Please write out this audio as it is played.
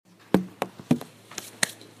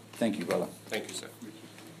Thank you, brother. Thank you, sir.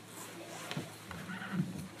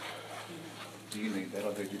 Do you need that?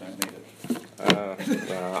 I bet you don't need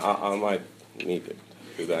it. I might need it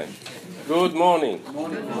today. Good morning.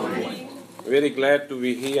 Morning. Very glad to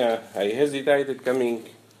be here. I hesitated coming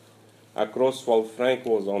across while Frank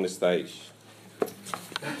was on the stage.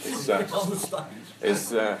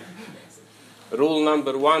 It's rule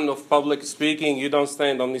number 1 of public speaking: you don't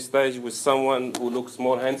stand on the stage with someone who looks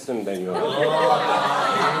more handsome than you are.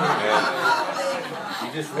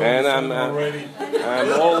 And I'm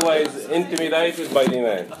always intimidated by the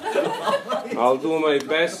man. I'll do my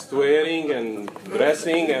best swearing and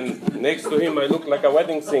dressing, and next to him I look like a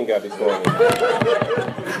wedding singer this morning.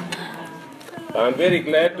 I'm very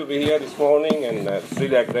glad to be here this morning, and it's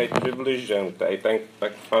really a great privilege, and I thank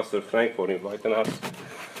Pastor Frank for inviting us.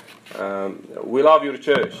 We love your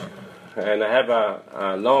church, and I have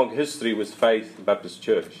a long history with Faith Baptist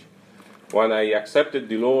Church. When I accepted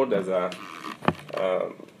the Lord as a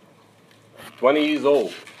 20 years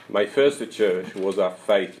old, my first church was a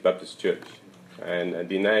Faith Baptist Church, and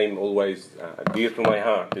the name always dear to my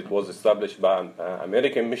heart. It was established by an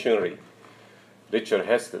American missionary, Richard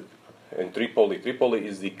Heston, in Tripoli. Tripoli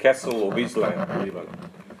is the castle of Islam, Lebanon.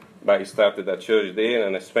 But I started a church there,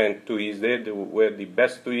 and I spent 2 years there. They were the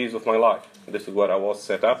best 2 years of my life. This is where I was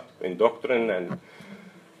set up in doctrine, and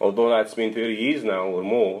although that's been 30 years now or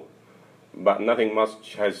more, but nothing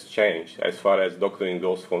much has changed as far as doctrine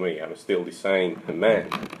goes for me. I'm still the same man.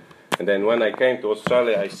 And then when I came to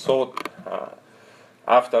Australia, I sought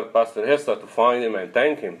after Pastor Hester to find him and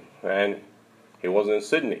thank him. And he was in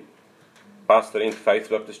Sydney, pastor in Faith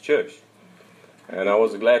Baptist Church. And I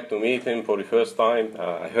was glad to meet him for the first time.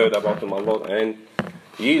 I heard about him a lot. And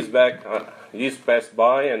years passed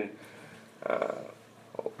by, and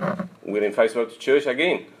we're in Faith Baptist Church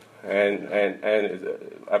again. And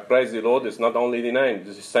I praise the Lord. It's not only the name,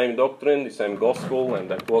 it's the same doctrine, the same gospel, and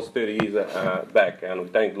that was 30 years back. And we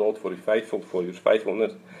thank the Lord for your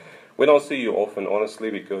faithfulness. We don't see you often,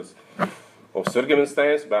 honestly, because of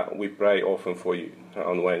circumstance, but we pray often for you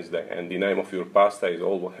on Wednesday. And the name of your pastor is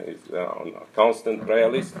always on a constant prayer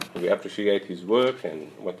list. We appreciate his work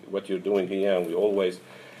and what you're doing here,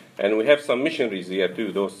 and we have some missionaries here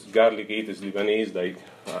too. Those garlic eaters, Lebanese, they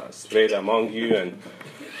spread among you, and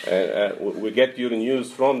we get your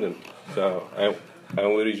news from them. So,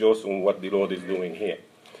 and we rejoice on what the Lord is doing here.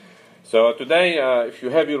 So today, if you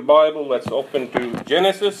have your Bible, let's open to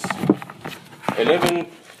Genesis 11.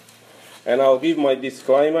 And I'll give my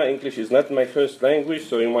disclaimer. English is not my first language,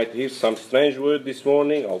 so you might hear some strange word this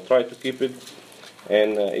morning. I'll try to keep it.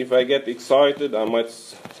 And if I get excited, I might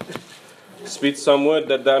spit some words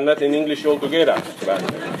that are not in English altogether.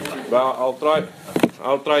 But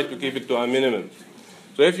I'll try to keep it to a minimum.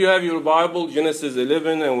 So if you have your Bible, Genesis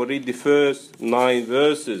 11, and we'll read the first 9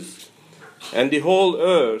 verses. And the whole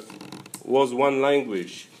earth was one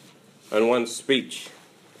language and one speech.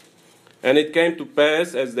 And it came to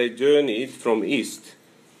pass, as they journeyed from east,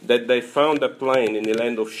 that they found a plain in the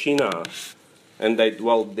land of Shinar, and they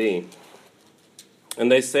dwelt there.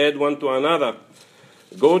 And they said one to another,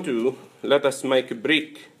 Go to, let us make a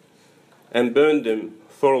brick, and burn them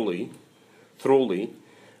thoroughly.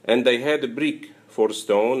 And they had a brick for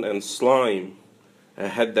stone, and slime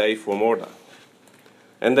had they for mortar.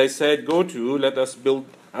 And they said, Go to, let us build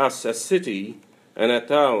us a city, and a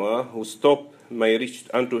tower whose top may reach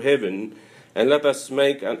unto heaven, and let us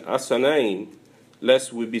make us a name,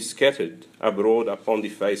 lest we be scattered abroad upon the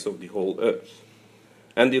face of the whole earth.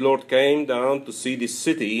 And the Lord came down to see the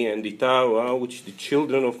city and the tower which the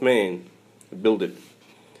children of men builded.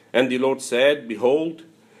 And the Lord said, Behold,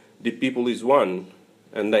 the people is one,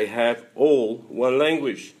 and they have all one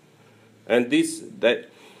language. And this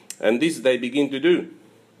they begin to do.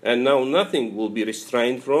 And now nothing will be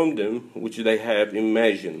restrained from them which they have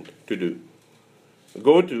imagined to do.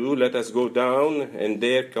 Go to, let us go down, and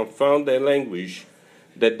there confound their language,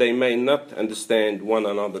 that they may not understand one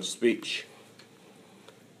another's speech.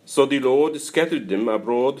 So the Lord scattered them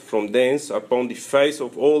abroad from thence upon the face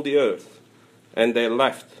of all the earth, and they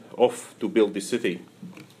left off to build the city.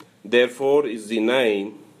 Therefore is the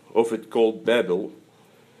name of it called Babel,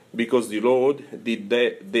 because the Lord did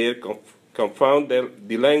there confound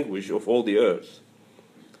the language of all the earth.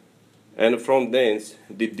 And from thence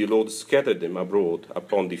did the Lord scatter them abroad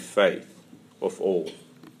upon the face of all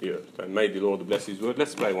the earth. And may the Lord bless his word.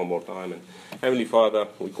 Let's pray one more time. And Heavenly Father,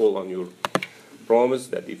 we call on your promise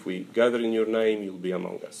that if we gather in your name, you'll be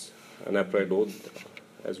among us. And I pray, Lord,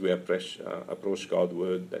 as we approach God's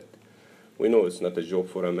word, that we know it's not a job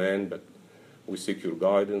for a man, but we seek your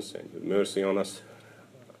guidance and your mercy on us.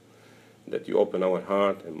 that you open our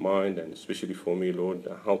heart and mind, and especially for me, Lord,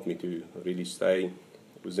 help me to really stay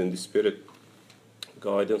within the Spirit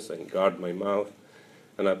guidance and guard my mouth.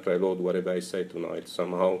 And I pray, Lord, whatever I say tonight,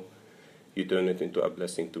 somehow you turn it into a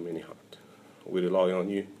blessing to many hearts. We rely on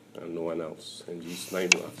you and no one else. In Jesus' name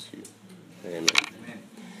we ask you.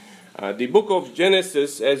 Amen. The book of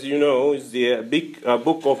Genesis, as you know, is the big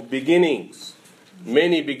book of beginnings.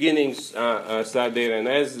 Many beginnings are there. And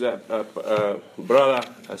as Brother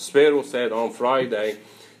Sparrow said on Friday,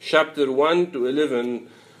 chapter 1 to 11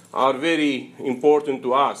 are very important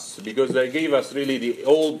to us because they give us really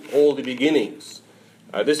all the beginnings.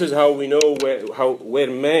 This is how we know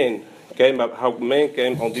where man came up, how man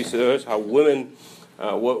came on this earth, how woman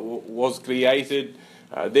was created.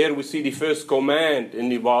 There we see the first command in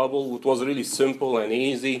the Bible, which was really simple and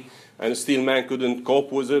easy, and still man couldn't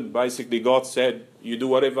cope with it. Basically, God said, you do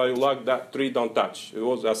whatever you like, that tree don't touch. It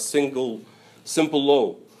was a simple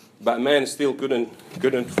law, but man still couldn't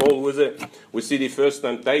fall with it. We see the first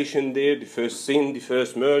temptation there, the first sin, the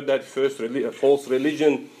first murder, the first false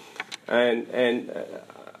religion, and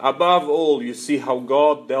above all, you see how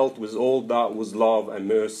God dealt with all that with love and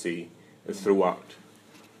mercy throughout.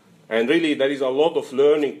 And really, there is a lot of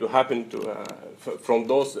learning to happen from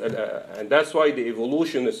those, and that's why the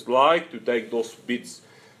evolutionists like to take those bits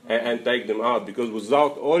and take them out, because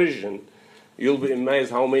without origin, you'll be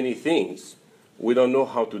amazed how many things we don't know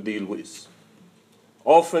how to deal with.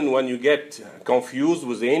 Often when you get confused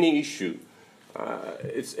with any issue,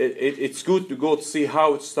 it's good to go to see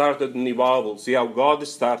how it started in the Bible, see how God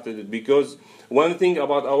started it, because one thing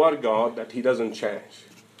about our God, that He doesn't change.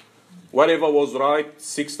 Whatever was right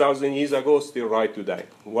 6,000 years ago is still right today.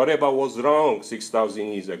 Whatever was wrong 6,000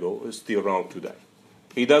 years ago is still wrong today.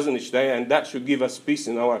 He doesn't change, and that should give us peace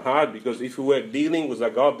in our heart, because if we were dealing with a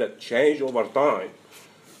God that changed over time,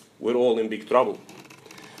 we're all in big trouble.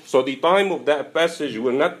 So the time of that passage,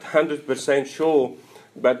 we're not 100% sure,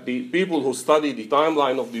 but the people who study the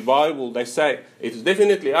timeline of the Bible, they say it's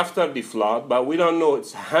definitely after the flood, but we don't know.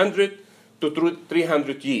 It's 100 to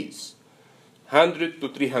 300 years. 100 to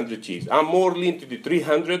 300 years. I'm more lean to the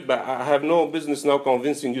 300, but I have no business now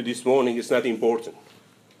convincing you this morning it's not important.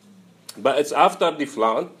 But it's after the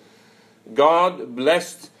flood. God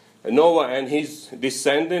blessed Noah and his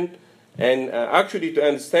descendant. And actually, to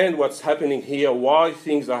understand what's happening here, why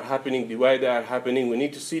things are happening the way they are happening, we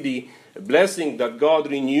need to see the blessing that God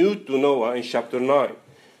renewed to Noah in chapter 9.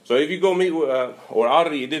 So if you go or I'll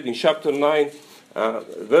read it in chapter 9,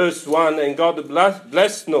 verse 1, and God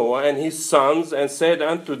blessed Noah and his sons and said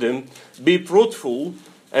unto them, be fruitful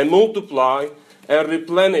and multiply and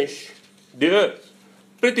replenish the earth.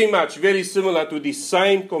 Pretty much very similar to the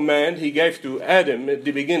same command he gave to Adam at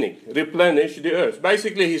the beginning, replenish the earth.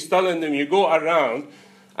 Basically, he's telling them, you go around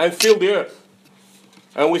and fill the earth.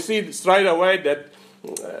 And we see straight away that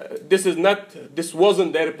this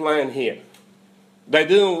wasn't their plan here. They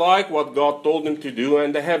didn't like what God told them to do,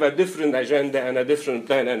 and they have a different agenda and a different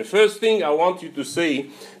plan. And the first thing I want you to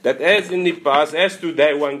see, that as in the past, as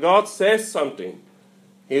today, when God says something,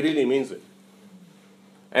 He really means it.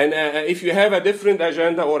 And if you have a different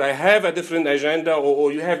agenda, or I have a different agenda,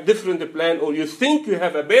 or you have different plan, or you think you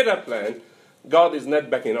have a better plan, God is not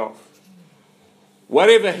backing off.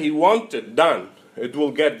 Whatever He wanted done, it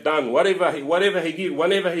will get done. Whenever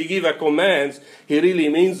He give a command, He really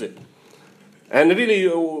means it. And really,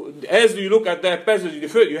 as you look at that passage,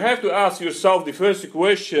 you have to ask yourself the first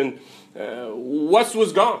question, what's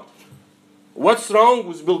with God? What's wrong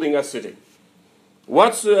with building a city?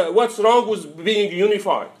 What's wrong with being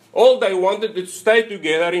unified? All they wanted is to stay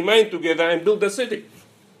together, remain together, and build a city.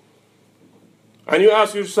 And you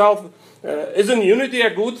ask yourself, isn't unity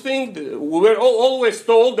a good thing? We were always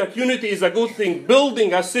told that unity is a good thing.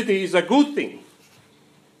 Building a city is a good thing.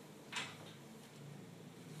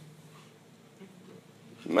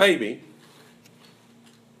 Maybe,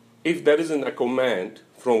 if there isn't a command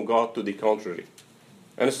from God to the contrary.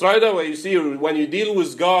 And straight away, you see, when you deal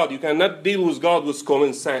with God, you cannot deal with God with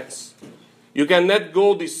common sense. You cannot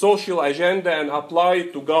go the social agenda and apply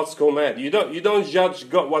it to God's command. You don't judge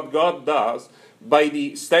what God does by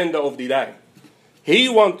the standard of the day. He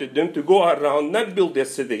wanted them to go around, not build a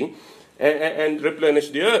city, and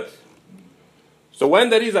replenish the earth. So when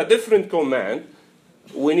there is a different command,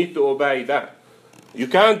 we need to obey that. You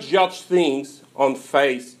can't judge things on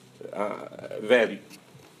face value.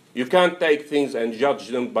 You can't take things and judge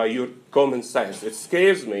them by your common sense. It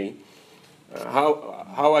scares me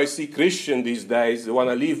how I see Christians these days. They want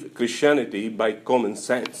to live Christianity by common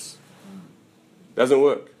sense. Doesn't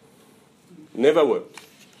work. Never worked.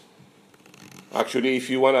 Actually, if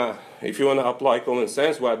you wanna apply common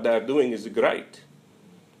sense, what they're doing is great.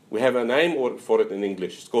 We have a name for it in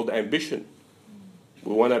English. It's called ambition.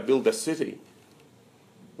 We want to build a city.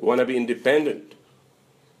 We want to be independent.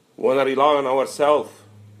 We want to rely on ourselves.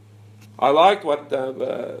 I liked what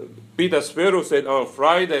Peter Sparrow said on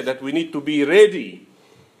Friday, that we need to be ready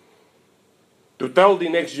to tell the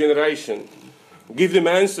next generation, give them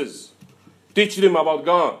answers, teach them about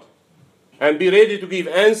God, and be ready to give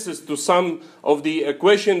answers to some of the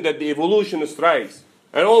questions that the evolutionists raise.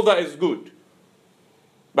 And all that is good.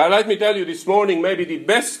 But let me tell you this morning, maybe the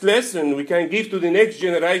best lesson we can give to the next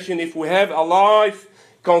generation, if we have a life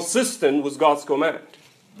consistent with God's command.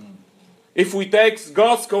 If we take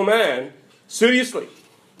God's command seriously.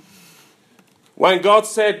 When God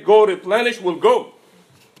said, go replenish, we'll go.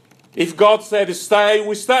 If God said, stay,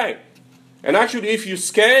 we stay. And actually, if you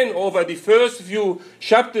scan over the first few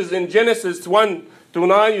chapters in Genesis 1 to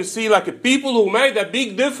 9, you see like people who made a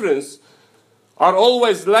big difference are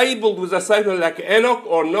always labeled with a statement like Enoch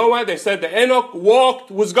or Noah. They said that Enoch walked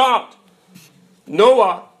with God.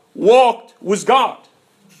 Noah walked with God.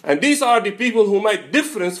 And these are the people who make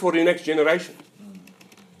difference for the next generation.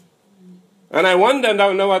 And I wonder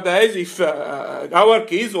now nowadays if our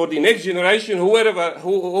kids or the next generation,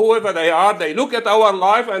 whoever they are, they look at our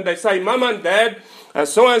life and they say, Mom and Dad,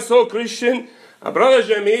 so-and-so Christian, Brother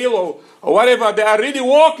Jamil, or whatever, they are really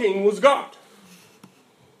walking with God.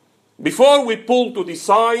 Before we pull to the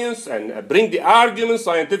science and bring the argument,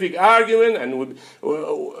 scientific argument, and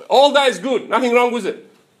all that is good, nothing wrong with it.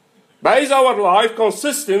 But is our life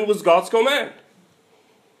consistent with God's command?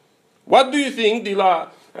 What do you think the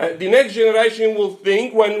next generation will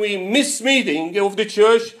think when we miss meeting of the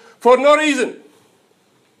church for no reason?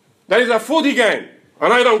 There is a footy game,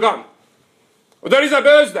 and I don't come. Or there is a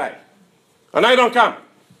birthday, and I don't come.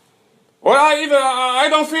 Or I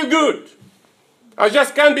don't feel good. I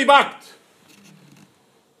just can't be backed.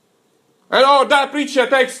 And that preacher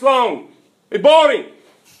takes long. It's boring.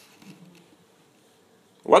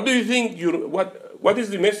 What do you think? What is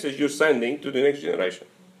the message you're sending to the next generation?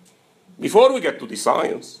 Before we get to the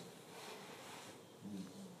science,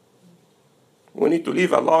 we need to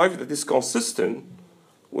live a life that is consistent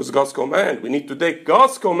with God's command. We need to take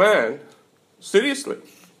God's command seriously.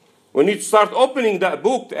 We need to start opening that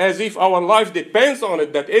book as if our life depends on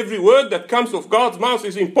it, that every word that comes of God's mouth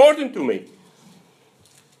is important to me.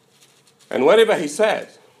 And whatever He said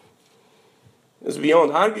is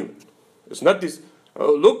beyond argument. It's not this,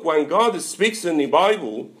 look, when God speaks in the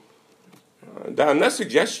Bible, there are no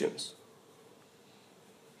suggestions.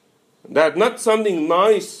 They are not something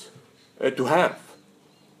nice to have.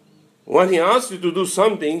 When He asks you to do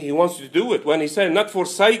something, He wants you to do it. When He said, not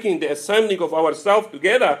forsaking the assembling of ourselves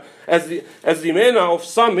together, as the manner of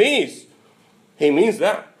some is, He means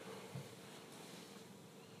that.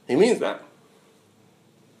 He means that.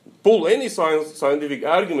 Pull any scientific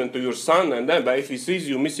argument to your son, and then, but if he sees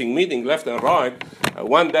you missing meeting left and right,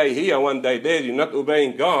 one day here, one day there, you're not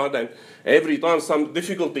obeying God, and every time some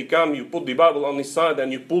difficulty comes, you put the Bible on the side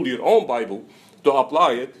and you pull your own Bible to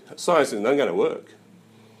apply it, science is not going to work.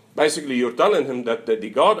 Basically, you're telling him that the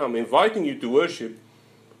God I'm inviting you to worship,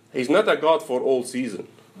 He's not a God for all season.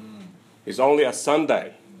 He's only a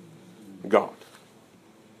Sunday God.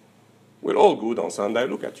 We're all good on Sunday,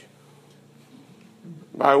 look at you.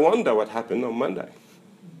 But I wonder what happened on Monday.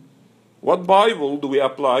 What Bible do we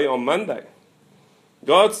apply on Monday?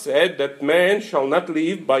 God said that man shall not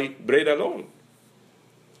live by bread alone,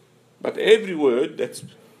 but every word that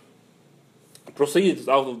proceeds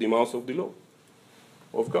out of the mouth of the Lord,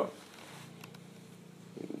 of God.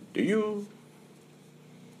 Do you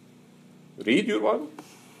read your Bible?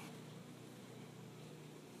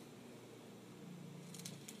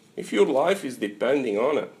 If your life is depending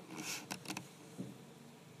on it,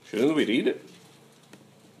 shouldn't we read it?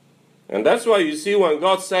 And that's why you see when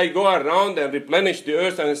God say, go around and replenish the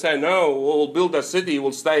earth, and say, no, we'll build a city,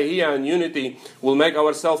 we'll stay here in unity, we'll make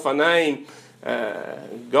ourselves a name.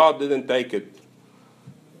 God didn't take it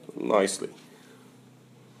nicely.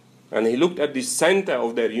 And He looked at the center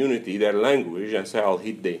of their unity, their language, and said, I'll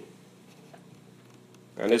hit thee.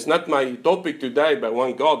 And it's not my topic today, but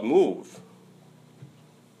when God moves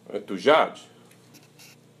to judge,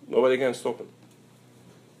 nobody can stop Him.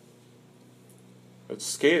 It's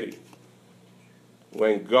scary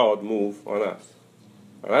when God moves on us.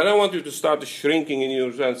 And I don't want you to start shrinking in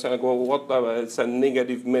yourself and saying, well, whatever, it's a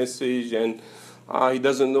negative message, and He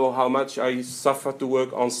doesn't know how much I suffer to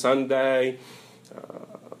work on Sunday.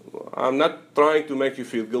 I'm not trying to make you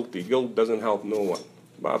feel guilty. Guilt doesn't help no one.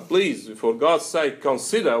 But please, for God's sake,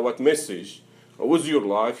 consider what message with your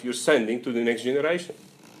life you're sending to the next generation,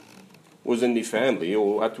 within the family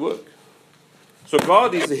or at work. So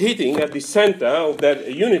God is hitting at the center of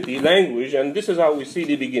that unity language, and this is how we see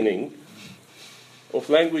the beginning of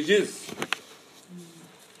languages.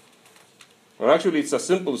 Well, actually, it's a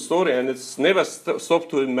simple story, and it's never stopped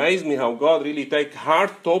to amaze me how God really takes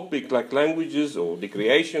hard topics like languages or the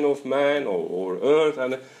creation of man or earth,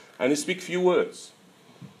 and he speaks few words.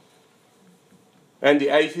 And the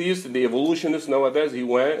atheist, the evolutionist nowadays,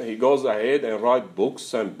 he goes ahead and writes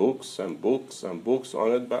books and books and books and books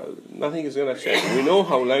on it, but nothing is going to change. We know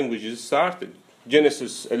how languages started.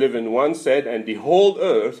 Genesis 11:1 said, and the whole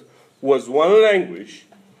earth was one language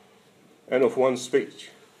and of one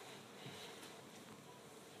speech.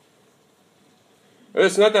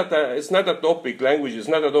 It's not a topic, language is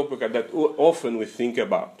not a topic that often we think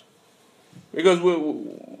about. Because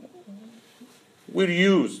we're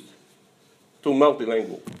used to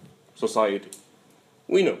multilingual society.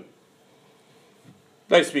 We know.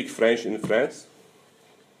 They speak French in France.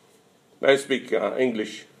 They speak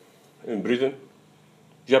English in Britain.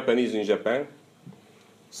 Japanese in Japan.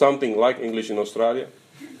 Something like English in Australia.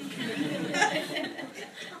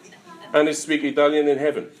 And they speak Italian in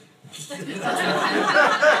heaven.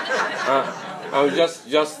 I'm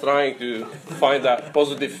just trying to find that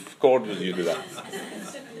positive chord with you to that.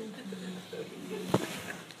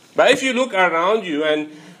 But if you look around you,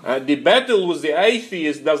 and the battle with the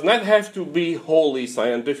atheist does not have to be wholly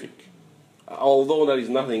scientific, although there is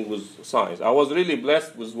nothing with science. I was really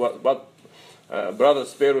blessed with what Brother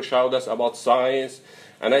Sparrow showed us about science,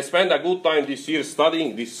 and I spent a good time this year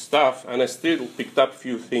studying this stuff, and I still picked up a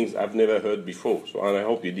few things I've never heard before. So, and I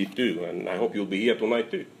hope you did too, and I hope you'll be here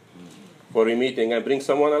tonight too for a meeting and bring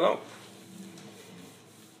someone along.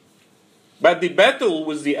 But the battle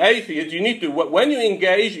with the atheist, you need to, when you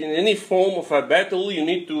engage in any form of a battle, you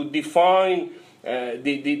need to define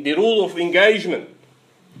the rule of engagement.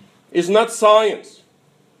 It's not science.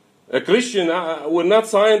 A Christian, we're not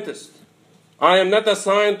scientists. I am not a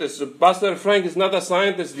scientist. Pastor Frank is not a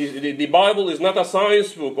scientist. The Bible is not a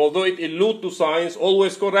science book, although it alludes to science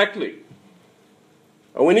always correctly.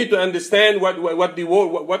 And we need to understand what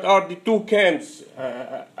are the two camps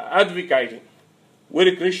advocating.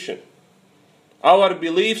 We're a Christian. Our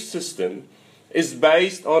belief system is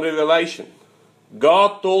based on revelation.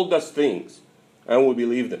 God told us things, and we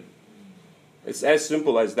believe them. It's as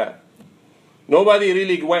simple as that. Nobody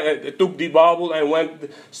really took the Bible and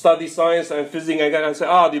went study science and physics again and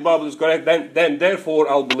said, the Bible is correct, then therefore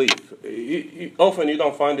I'll believe. Often you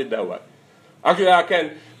don't find it that way. Actually, I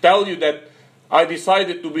can tell you that I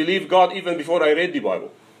decided to believe God even before I read the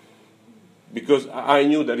Bible, because I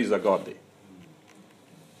knew there is a God there.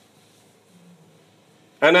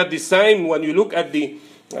 And at the same, when you look at the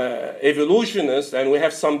evolutionists, and we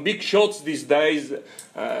have some big shots these days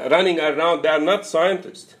running around, they are not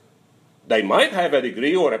scientists. They might have a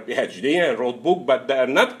degree or a PhD and wrote book, but they are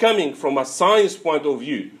not coming from a science point of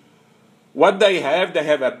view. What they have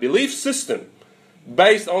a belief system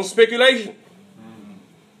based on speculation.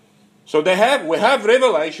 So we have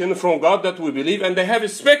revelation from God that we believe, and they have a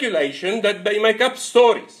speculation that they make up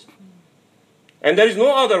stories. And there is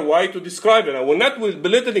no other way to describe it. And we're not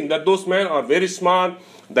belittling that those men are very smart.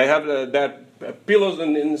 They have their pillars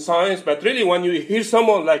in science. But really, when you hear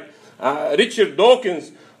someone like Richard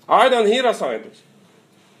Dawkins, I don't hear a scientist.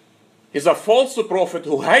 He's a false prophet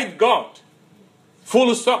who hates God.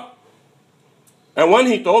 Full stop. And when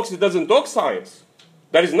he talks, he doesn't talk science.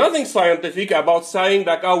 There is nothing scientific about saying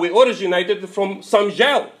that we originated from some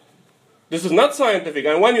gel. This is not scientific.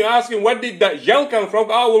 And when you ask him, where did that gel come from?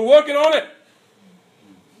 We're working on it.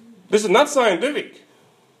 This is not scientific.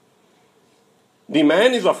 The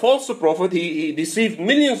man is a false prophet. He deceived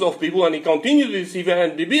millions of people, and he continues to deceive.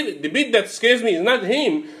 And the bit that scares me is not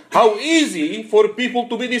him. How easy for people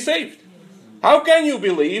to be deceived. How can you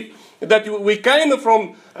believe that we came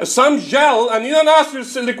from some gel, and you don't ask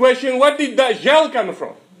yourself the question, what did that gel come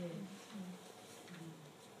from?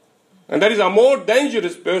 And there is a more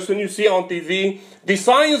dangerous person you see on TV, the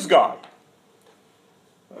science guy.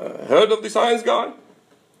 Heard of the science guy?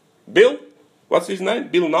 Bill? What's his name?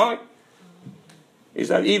 Bill Nye. Is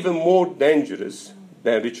even more dangerous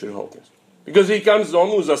than Richard Dawkins. Because he comes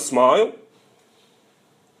on with a smile.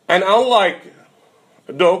 And unlike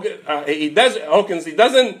Dawkins, he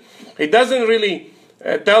doesn't really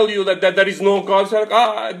tell you that there is no God.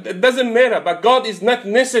 It doesn't matter, but God is not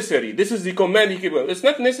necessary. This is the command he gives. It's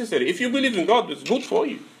not necessary. If you believe in God, it's good for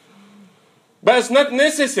you. But it's not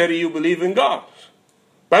necessary you believe in God.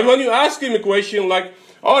 But when you ask him a question like,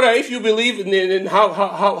 all right, if you believe in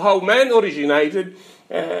how man originated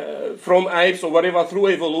from apes or whatever through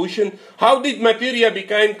evolution, how did materia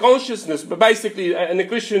become consciousness? But basically, in a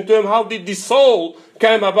Christian term, how did the soul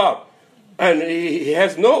come about? And he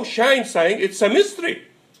has no shame saying it's a mystery.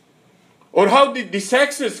 Or how did the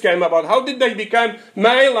sexes came about? How did they become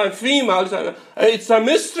male and female? It's a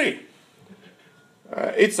mystery.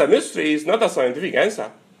 It's a mystery. It's not a scientific answer.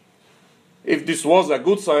 If this was a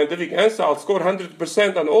good scientific answer, I'll score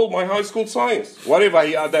 100% on all my high school science. Whatever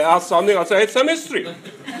they ask something, I'll say it's a mystery.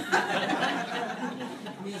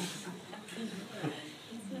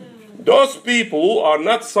 Those people are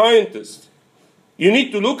not scientists. You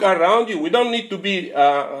need to look around you. We don't need to be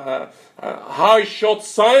high-shot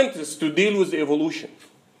scientists to deal with evolution.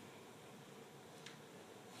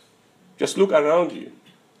 Just look around you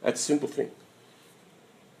at simple things.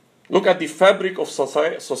 Look at the fabric of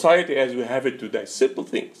society as we have it today. Simple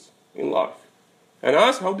things in life. And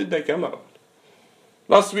ask, how did they come about?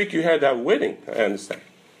 Last week you had a wedding, I understand.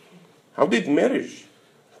 How did marriage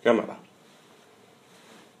come about?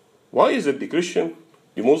 Why is it the Christian,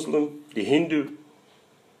 the Muslim, the Hindu,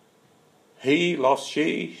 he loves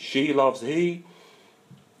she loves he,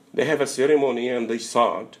 they have a ceremony and they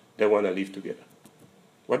decide they want to live together?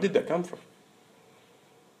 Where did that come from?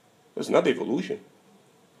 It's not evolution.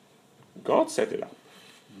 God set it up.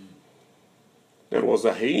 There was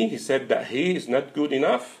a he said that he is not good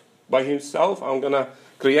enough by himself. I'm going to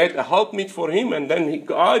create a helpmeet for him. And then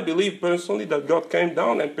I believe personally that God came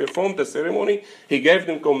down and performed the ceremony. He gave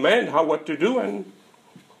them command what to do and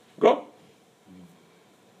go.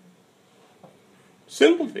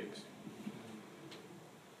 Simple things.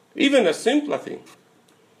 Even a simpler thing.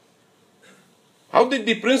 How did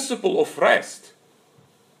the principle of rest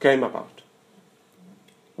came about?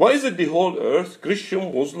 Why is it the whole earth,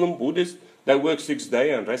 Christian, Muslim, Buddhist, they work 6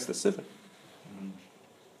 days and rest the 7?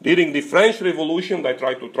 During the French Revolution, they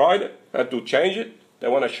tried to change it. They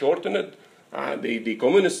want to shorten it. The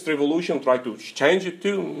Communist Revolution tried to change it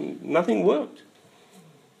too. Nothing worked.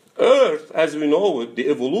 Earth, as we know it, the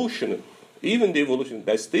evolution, even the evolution,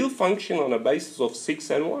 they still function on a basis of 6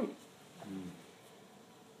 and 1.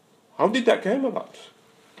 How did that come about?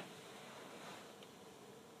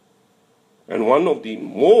 And one of the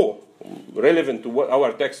more relevant to what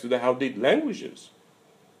our text today, how did languages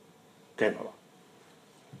come about?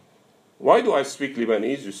 Why do I speak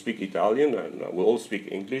Lebanese, you speak Italian, and we all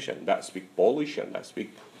speak English, and that speak Polish, and that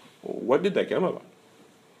speak... What did they come about?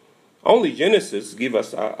 Only Genesis gives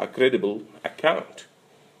us a credible account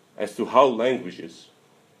as to how languages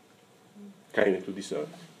came into this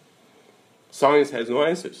earth. Science has no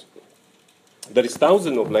answers. There is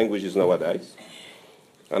thousands of languages nowadays.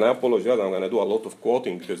 And I apologize, I'm going to do a lot of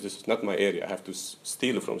quoting because this is not my area. I have to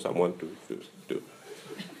steal from someone to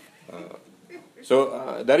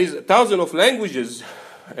So there is thousands of languages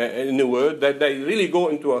in the world that they really go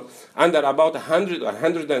into under about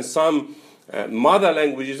 100 and some mother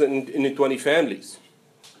languages in 20 families.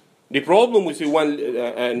 The problem with the one,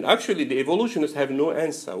 and actually the evolutionists have no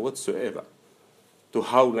answer whatsoever to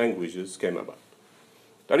how languages came about.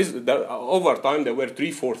 Over time there were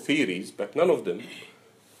 3-4 theories, but none of them.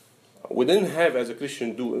 We didn't have, as a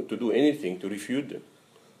Christian, to do anything to refute them.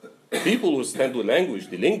 People who stand with language,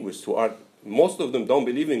 the linguists, most of them don't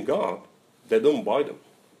believe in God, they don't buy them.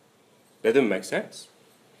 They don't make sense.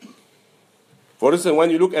 For instance, when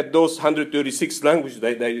you look at those 136 languages,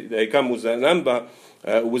 they come with a number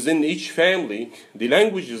within each family. The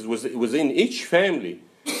languages within each family,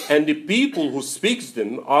 and the people who speak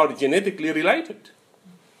them are genetically related.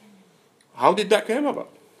 How did that come about?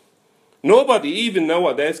 Nobody, even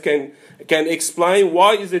nowadays, can explain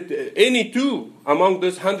why is it any two among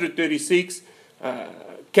those 136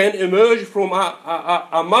 can emerge from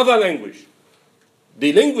a mother language.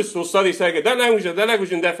 The linguists who study say that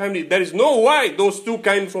language in that family, there is no way those two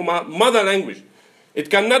came from a mother language. It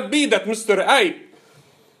cannot be that Mr. Ape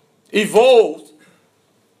evolved,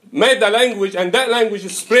 made a language, and that language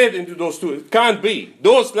is spread into those two. It can't be.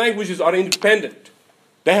 Those languages are independent.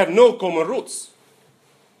 They have no common roots.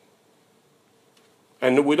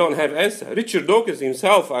 And we don't have answer. Richard Dawkins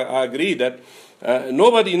himself, I agree that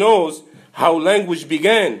nobody knows how language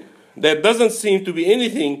began. There doesn't seem to be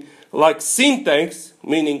anything like syntax,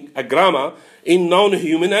 meaning a grammar, in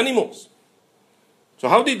non-human animals. So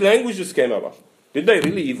how did languages come about? Did they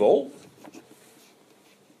really evolve?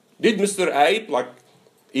 Did Mr. Ape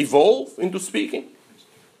evolve into speaking?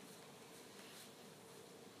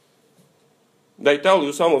 They tell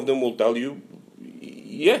you, some of them will tell you,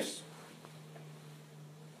 yes.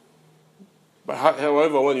 But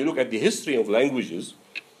however, when you look at the history of languages,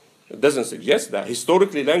 it doesn't suggest that.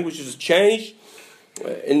 Historically, languages change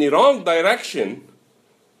in the wrong direction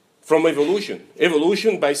from evolution.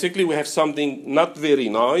 Evolution, basically, we have something not very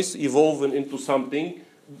nice evolving into something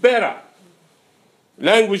better.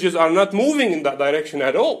 Languages are not moving in that direction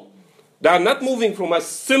at all. They are not moving from a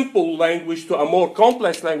simple language to a more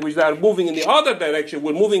complex language. They are moving in the other direction.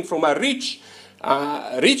 We're moving from a rich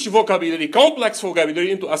vocabulary, complex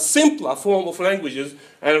vocabulary, into a simpler form of languages.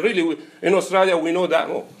 And really, in Australia, we know that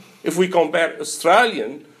more. If we compare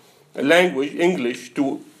Australian language, English,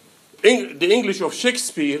 to the English of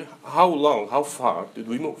Shakespeare, how far did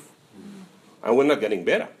we move? And we're not getting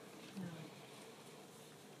better.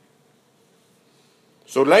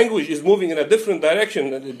 So language is moving in a different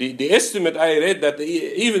direction. The estimate I read that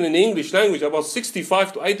even in the English language, about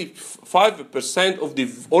 65 to 85% of the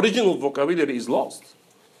original vocabulary is lost.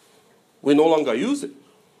 We no longer use it.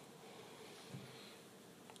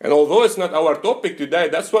 And although it's not our topic today,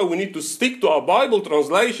 that's why we need to stick to our Bible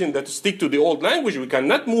translation, that stick to the old language. We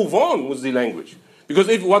cannot move on with the language. Because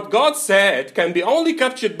if what God said can be only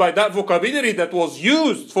captured by that vocabulary that was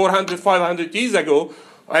used 400, 500 years ago,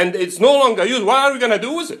 and it's no longer used, what are we going to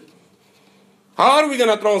do with it? How are we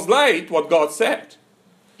going to translate what God said?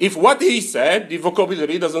 If what He said, the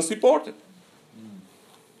vocabulary doesn't support it.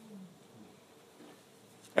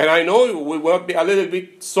 And I know we will be a little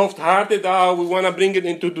bit soft-hearted. We want to bring it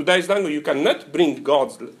into today's language. You cannot bring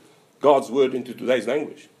God's word into today's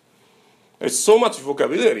language. There's so much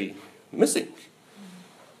vocabulary missing.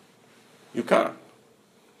 You can't.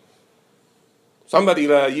 Somebody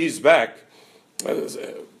years back,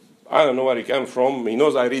 I don't know where he came from. He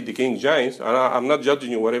knows I read the King James, and I'm not judging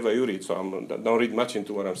you wherever you read, so I don't read much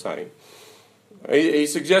into what I'm saying. He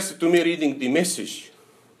suggested to me reading the Message.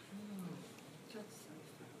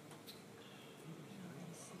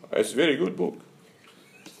 It's a very good book.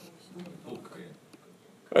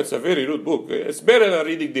 It's a very good book. It's better than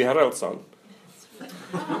reading the Herald Sun.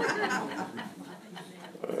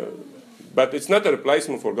 But it's not a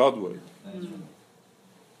replacement for God's word.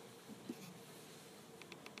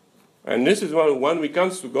 And this is when it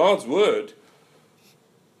comes to God's word,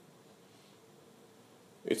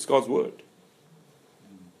 it's God's word.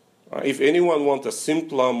 If anyone wants a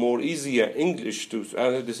simpler, more easier English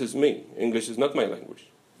this is me. English is not my language.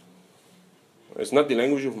 It's not the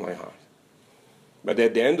language of my heart. But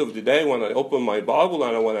at the end of the day, when I open my Bible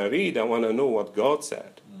and I want to read, I want to know what God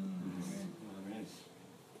said.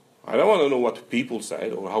 I don't want to know what people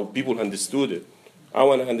said or how people understood it. I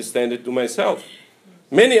want to understand it to myself.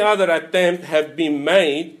 Many other attempts have been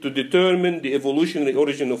made to determine the evolutionary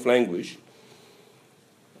origin of language.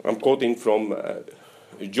 I'm quoting from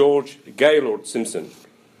George Gaylord Simpson.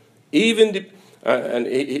 And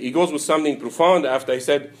he goes with something profound after he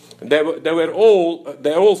said, they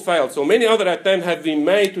all failed. So many other attempts have been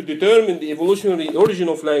made to determine the evolutionary origin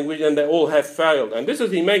of language, and they all have failed. And this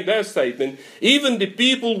is, he made that statement, even the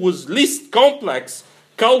people with least complex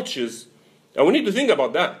cultures, and we need to think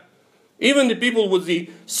about that. Even the people with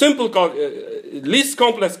the simple, least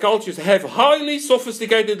complex cultures have highly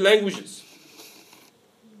sophisticated languages.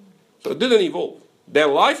 So it didn't evolve. Their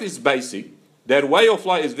life is basic. Their way of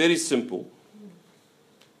life is very simple.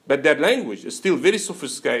 But their language is still very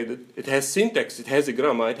sophisticated. It has syntax, it has a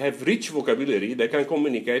grammar, it has rich vocabulary. They can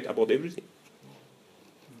communicate about everything.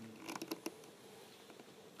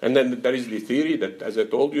 And then there is the theory that, as I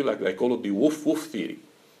told you, like they call it the woof-woof theory.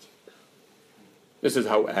 This is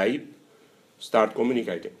how Abe started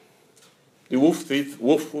communicating. The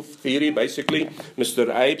woof-woof theory, basically,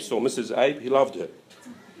 Mr. Abe saw Mrs. Abe, he loved her.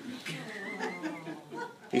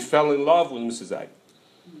 He fell in love with Mrs. Abe.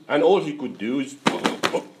 And all he could do is...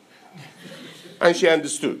 And she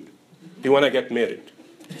understood. They want to get married.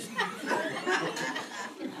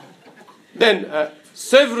 Then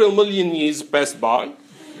several million years passed by,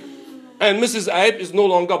 and Mrs. Abe is no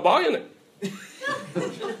longer buying it.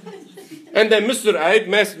 And then Mr. Abe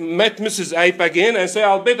met Mrs. Abe again and said,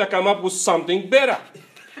 I'll better come up with something better.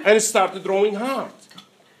 And started drawing hard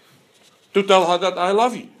to tell her that I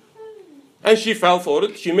love you. And she fell for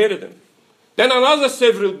it. She married him. Then another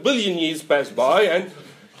several billion years passed by, and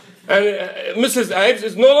Mrs. Abe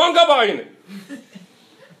is no longer buying it.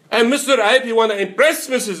 And Mr. Abe, he want to impress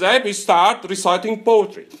Mrs. Abe, he start reciting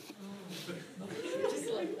poetry.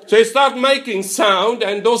 So he start making sound,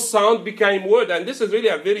 and those sounds became words. And this is really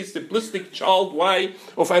a very simplistic child way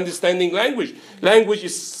of understanding language. Language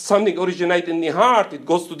is something originated in the heart. It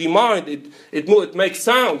goes to the mind. It makes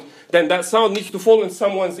sound. Then that sound needs to fall in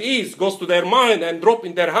someone's ears, goes to their mind and drop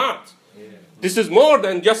in their heart. This is more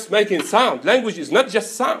than just making sound. Language is not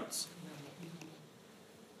just sounds.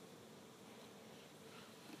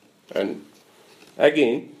 And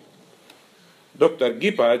again, Dr.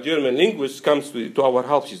 Gipa, a German linguist, comes to our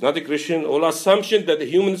help. She's not a Christian. All assumption that the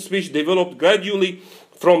human speech developed gradually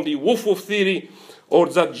from the woof-woof theory or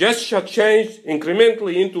that gesture changed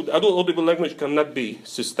incrementally into the adult audible language cannot be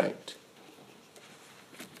sustained.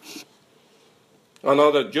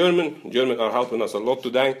 Another German are helping us a lot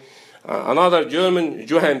today. Another German,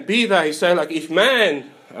 Johann Peter, he said, like, if man,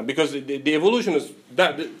 because the evolutionists,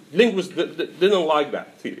 the linguists didn't like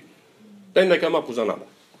that theory. Then they come up with another.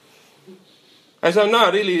 I said,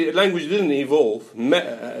 no, really, language didn't evolve.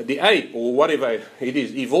 The ape, or whatever it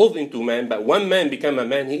is, evolved into man, but when man became a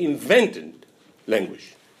man, he invented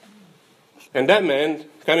language. And that man,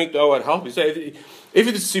 coming to our help, he said, if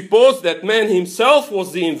it is supposed that man himself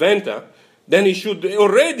was the inventor, then he should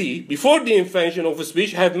already, before the invention of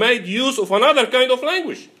speech, have made use of another kind of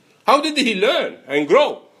language. How did he learn and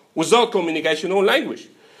grow without communication or language?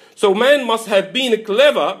 So man must have been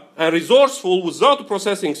clever and resourceful without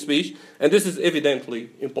processing speech, and this is evidently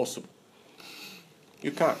impossible.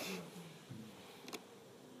 You can't.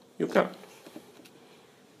 You can't.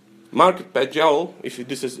 Mark Pagel, if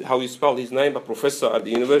this is how you spell his name, a professor at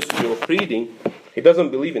the University of Reading, he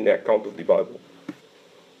doesn't believe in the account of the Bible.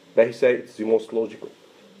 But he says it's the most logical.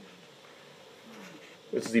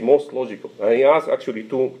 It's the most logical. And he asks actually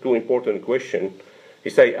two important questions. He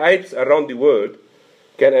says apes around the world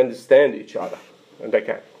can understand each other, and they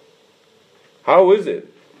can. How is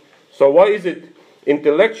it? So why is it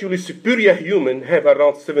intellectually superior humans have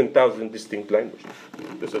around 7,000 distinct languages?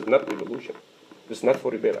 This is not evolution. This is not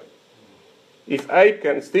for better. If apes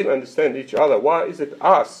can still understand each other, why is it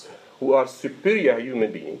us who are superior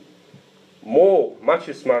human beings,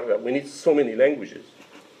 much smarter, we need so many languages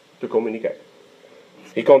to communicate?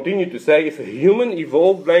 He continued to say, if a human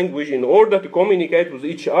evolved language in order to communicate with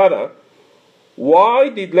each other, why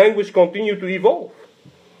did language continue to evolve?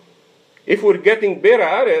 If we're getting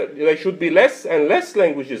better, there should be less and less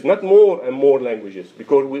languages, not more and more languages,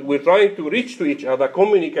 because we're trying to reach to each other,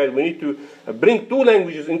 communicate. We need to bring two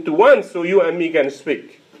languages into one so you and me can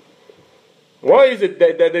speak. Why is it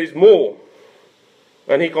that there is more?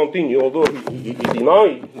 And he continued, although he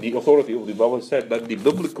denied the authority of the Bible, said that the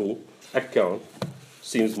biblical account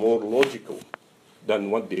seems more logical than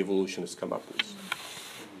what the evolutionists come up with.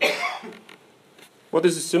 What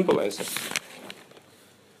is the simple answer?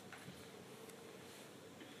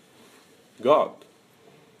 God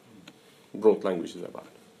brought languages about.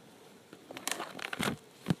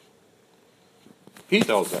 He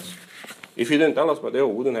tells us. If he didn't tell us, but they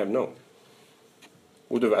wouldn't have known.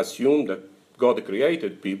 Would have assumed that God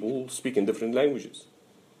created people speaking different languages.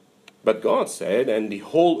 But God said, and the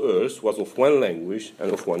whole earth was of one language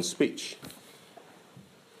and of one speech.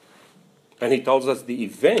 And he tells us the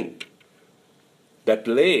event that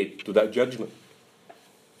led to that judgment.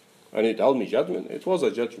 And he told me judgment. It was a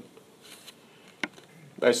judgment.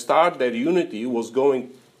 They start their unity was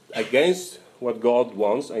going against what God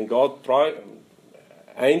wants, and God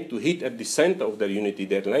aimed to hit at the center of their unity,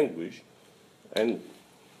 their language, and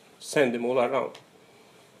send them all around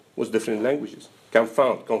with different languages.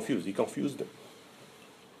 Confound, confused. He confused them.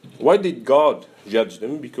 Why did God judge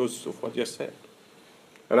them? Because of what you said.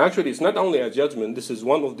 And actually, it's not only a judgment, this is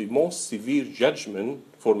one of the most severe judgments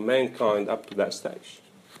for mankind up to that stage.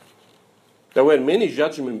 There were many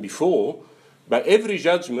judgments before, but every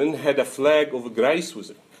judgment had a flag of grace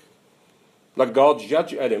with it. Like God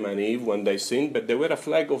judged Adam and Eve when they sinned, but they were a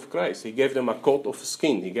flag of grace. He gave them a coat of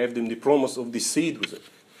skin. He gave them the promise of the seed with it.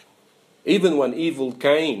 Even when evil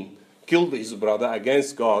Cain killed his brother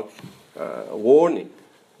against God, warning,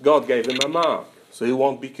 God gave him a mark, so he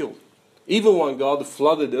won't be killed. Even when God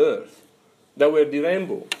flooded the earth, there were the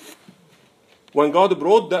rainbow. When God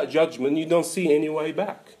brought that judgment, you don't see any way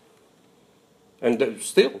back. And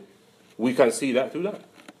still, we can see that today.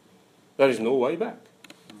 There is no way back.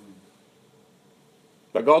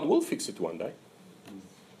 But God will fix it one day.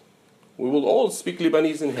 We will all speak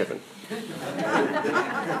Lebanese in heaven.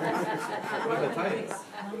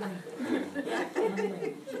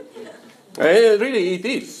 Really, it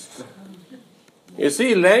is. You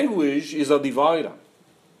see, language is a divider.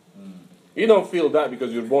 You don't feel that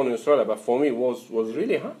because you're born in Australia, but for me it was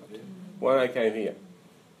really hard when I came here.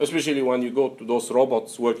 Especially when you go to those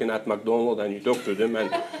robots working at McDonald's and you talk to them,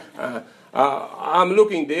 and I'm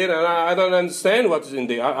looking there and I don't understand what's in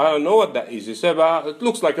there. I don't know what that is. He said, it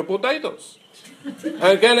looks like a potatoes.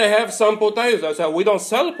 And can I have some potatoes? I said, we don't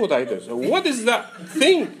sell potatoes. What is that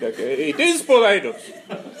thing? It is potatoes.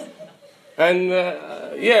 And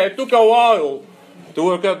it took a while to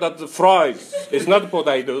work out that the fries, it's not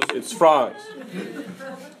potatoes, it's fries.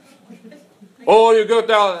 Or you go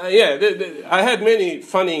down, I had many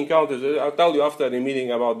funny encounters. I'll tell you after the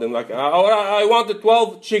meeting about them. Like, I wanted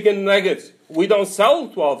 12 chicken nuggets. We don't sell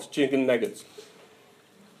 12 chicken nuggets.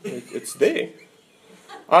 It's there.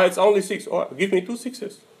 It's only 6. Oh, give me 2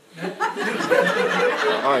 6s.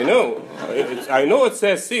 I know. I know it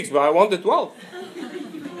says 6, but I wanted 12.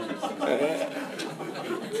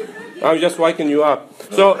 I'm just waking you up.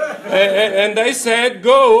 So, and they said,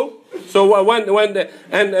 go. So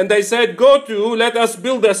and they said, go to, let us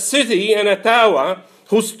build a city and a tower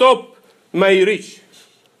whose top may reach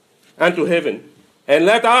unto heaven. And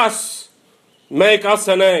let us make us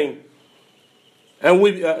a name. And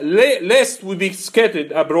lest we be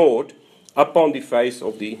scattered abroad upon the face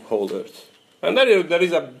of the whole earth. And there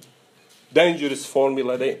is a dangerous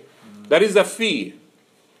formula there. There is a fear.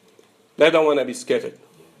 They don't want to be scattered.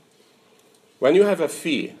 When you have a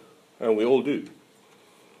fear, and we all do,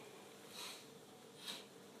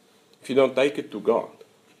 if you don't take it to God,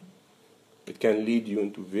 it can lead you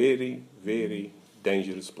into very, very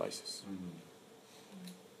dangerous places.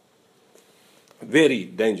 Very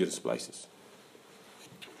dangerous places.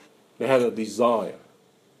 They have a desire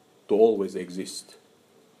to always exist.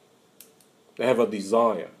 They have a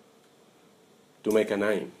desire to make a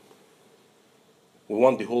name. We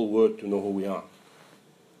want the whole world to know who we are.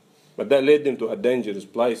 But that led them to a dangerous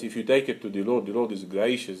place. If you take it to the Lord is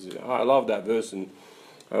gracious. I love that verse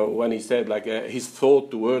when he said, like, his thought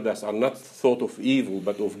toward us are not thought of evil,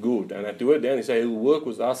 but of good. And at the end, he said, he'll work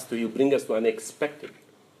with us, he'll bring us to an expected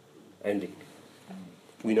ending.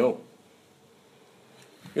 We know.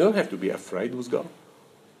 You don't have to be afraid with God.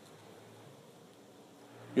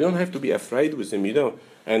 You don't have to be afraid with him. You don't.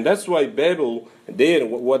 And that's why Babel, there,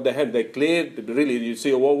 what they had declared, really, you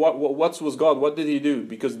see, what's with God? What did he do?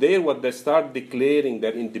 Because there, what they start declaring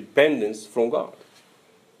their independence from God.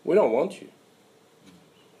 We don't want you.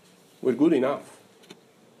 We're good enough.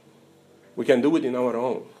 We can do it in our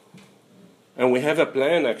own. And we have a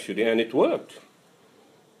plan, actually, and it worked.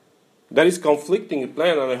 There is conflicting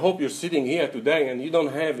plan, and I hope you're sitting here today and you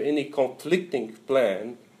don't have any conflicting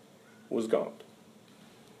plan with God.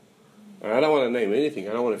 And I don't want to name anything.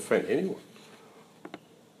 I don't want to offend anyone.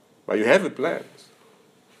 But you have a plan.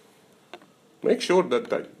 Make sure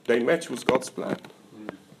that they match with God's plan.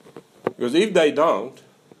 Because if they don't,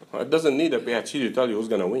 it doesn't need a PhD to tell you who's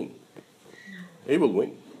going to win. He will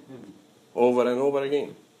win. Over and over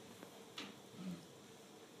again.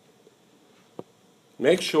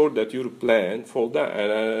 Make sure that your plan for that.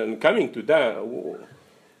 And coming to that,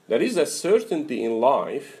 there is a certainty in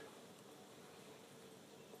life.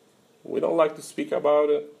 We don't like to speak about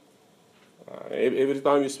it. Every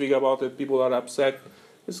time you speak about it, people are upset.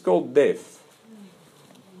 It's called death.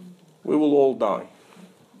 We will all die.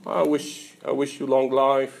 I wish you long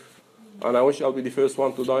life, and I wish I'll be the first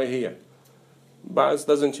one to die here. But it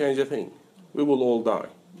doesn't change a thing. We will all die.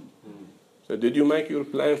 So did you make your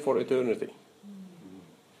plan for eternity?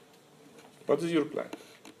 What is your plan?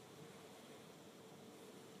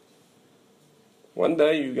 One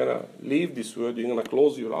day you're going to leave this world, you're going to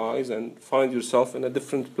close your eyes and find yourself in a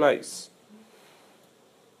different place.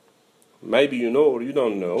 Maybe you know or you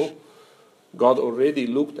don't know, God already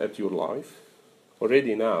looked at your life,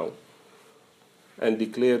 already now, and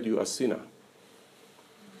declared you a sinner.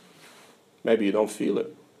 Maybe you don't feel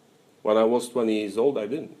it. When I was 20 years old, I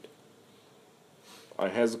didn't. I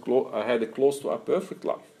had a close to a perfect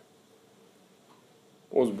life.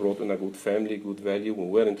 I was brought in a good family, good value. We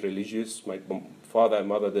weren't religious. My father and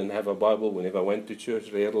mother didn't have a Bible. We never went to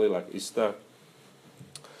church, rarely, like Easter.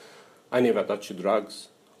 I never touched drugs.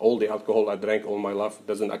 All the alcohol I drank all my life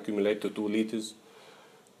doesn't accumulate to 2 liters.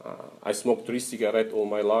 I smoked 3 cigarettes all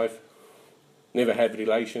my life. Never had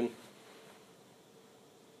relation.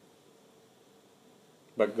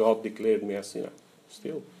 But God declared me a sinner,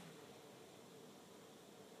 still.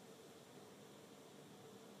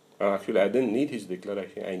 Actually, I didn't need his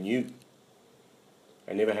declaration. I knew.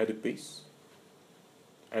 I never had a peace.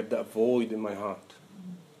 I had that void in my heart.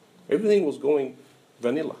 Everything was going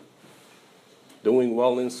vanilla. Doing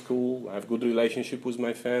well in school. I have good relationship with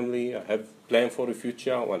my family. I have plan for the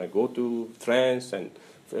future. I want to go to France and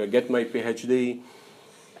get my PhD.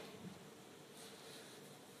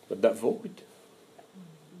 But that void.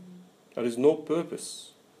 There is no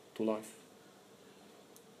purpose to life.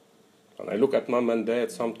 And I look at mom and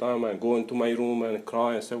dad sometimes and go into my room and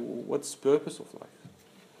cry and say, what's the purpose of life?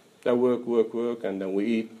 They work, and then we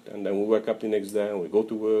eat, and then we wake up the next day and we go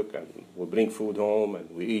to work and we bring food home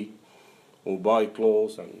and we eat. We buy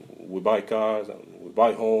clothes and we buy cars and we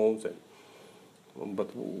buy homes.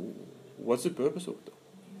 But what's the purpose of it?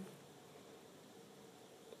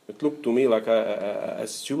 It looked to me like a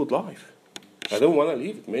stupid life. I don't want to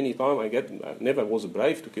leave it. Many times I never was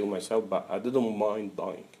brave to kill myself, but I didn't mind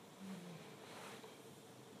dying.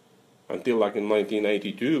 Until like in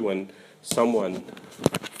 1982 when someone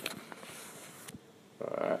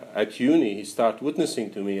at uni, he started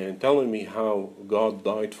witnessing to me and telling me how God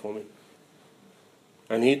died for me.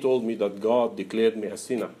 And he told me that God declared me a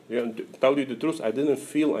sinner. To tell you the truth, I didn't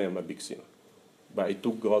feel I am a big sinner. But I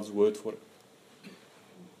took God's word for it.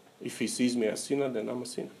 If he sees me as a sinner, then I'm a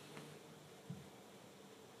sinner.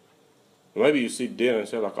 Maybe you sit there and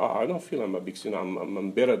say, like, I don't feel I'm a big sinner.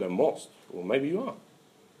 I'm better than most. Well, maybe you are.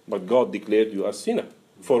 But God declared you a sinner.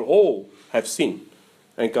 For all have sinned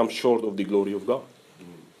and come short of the glory of God.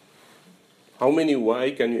 How many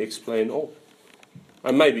ways can you explain all?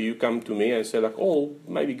 And maybe you come to me and say, like,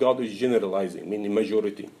 maybe God is generalizing, meaning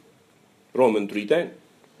majority. Romans 3:10.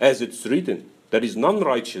 As it's written, there is none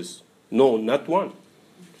righteous, no, not one.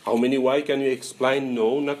 How many ways can you explain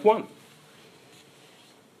no, not one?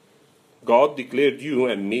 God declared you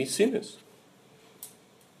and me sinners.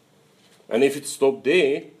 And if it stopped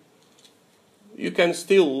there, you can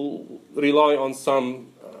still rely on some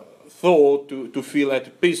thought to feel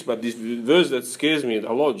at peace. But this verse that scares me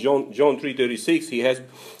a lot, John 3:36,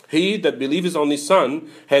 he that believes on his Son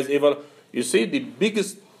has ever. You see, the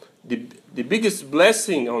biggest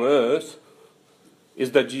blessing on earth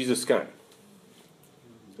is that Jesus came.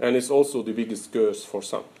 And it's also the biggest curse for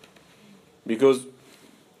some. Because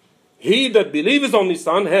he that believes on his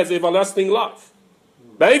Son has everlasting life.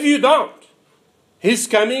 But if you don't, his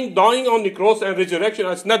coming, dying on the cross and resurrection,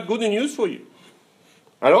 it's not good news for you.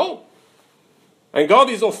 At all. And God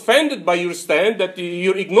is offended by your stand that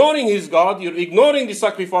you're ignoring his God, you're ignoring the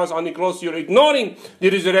sacrifice on the cross, you're ignoring the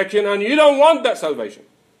resurrection, and you don't want that salvation.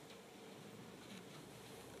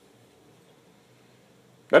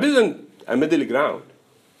 That isn't a middle ground.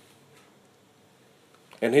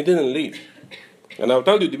 And he didn't leave. And I'll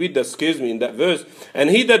tell you the bit that scares me in that verse.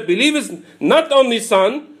 And he that believeth not on his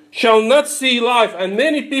Son shall not see life. And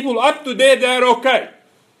many people up to there, they're okay.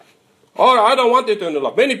 Or I don't want eternal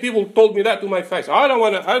life. Many people told me that to my face. I don't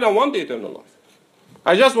want the eternal life.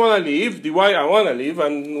 I just want to live the way I want to live,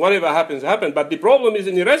 and whatever happens, happens. But the problem is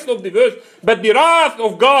in the rest of the verse, but the wrath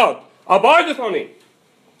of God abideth on him.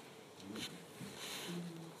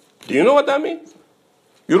 Do you know what that means?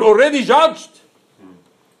 You're already judged.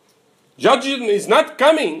 Judgment is not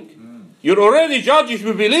coming. You're already judged. If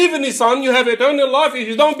you believe in the Son, you have eternal life. If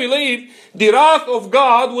you don't believe, the wrath of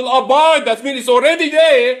God will abide. That means it's already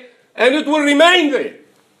there, and it will remain there.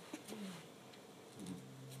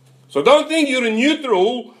 So don't think you're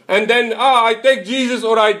neutral, and then, I take Jesus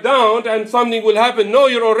or I don't, and something will happen. No,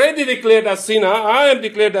 you're already declared as sinner. I am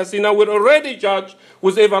declared as sinner. We're already judged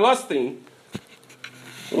with everlasting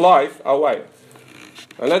life away.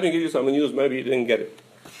 And let me give you some news. Maybe you didn't get it.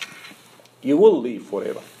 You will live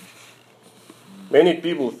forever. Many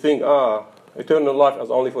people think, eternal life is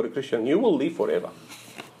only for a Christian. You will live forever.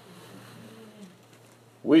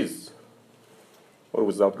 With or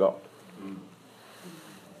without God.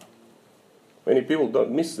 Many people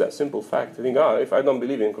don't miss that simple fact. They think, if I don't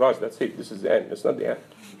believe in Christ, that's it. This is the end. It's not the end.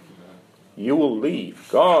 You will live.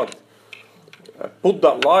 God put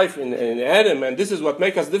that life in Adam, and this is what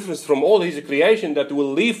makes us different from all his creation, that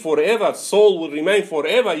will live forever. Soul will remain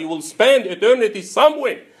forever. You will spend eternity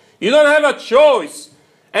somewhere. You don't have a choice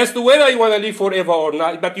as to whether you want to live forever or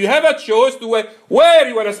not, but you have a choice to where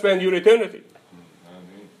you want to spend your eternity.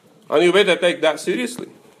 And you better take that seriously.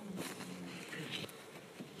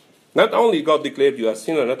 Not only God declared you a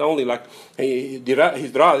sinner, not only like he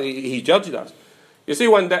judged us. You see,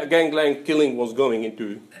 when that gangland killing was going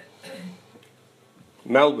into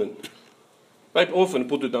Melbourne, they often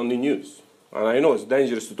put it on the news. And I know it's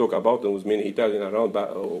dangerous to talk about them with many Italians around,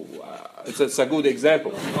 but it's a good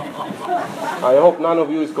example. I hope none of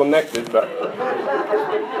you is connected. But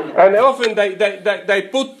and often they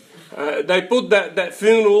put that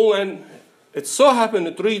funeral, and it so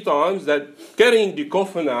happened 3 times that carrying the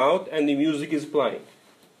coffin out and the music is playing.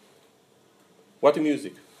 What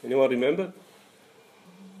music? Anyone remember?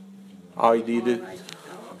 I did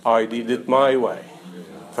it my way.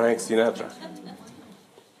 Frank Sinatra.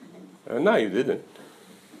 No, you didn't.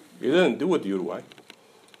 You didn't do it your way.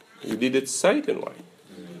 You did it Satan's way.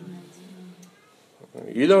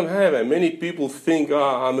 You don't have it. Many people think,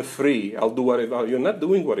 I'm free. I'll do whatever. You're not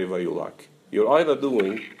doing whatever you like. You're either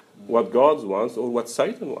doing what God wants or what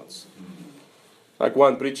Satan wants. Like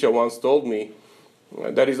one preacher once told me,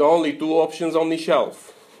 there is only 2 options on the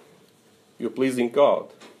shelf. You're pleasing God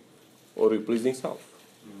or you're pleasing self.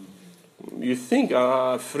 You think,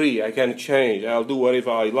 free, I can change, I'll do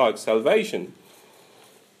whatever I like. Salvation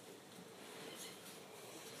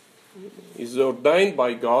is ordained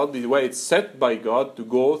by God, the way it's set by God to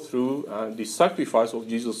go through the sacrifice of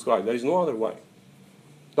Jesus Christ. There is no other way.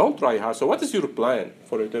 Don't try hard. So what is your plan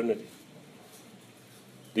for eternity?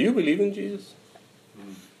 Do you believe in Jesus?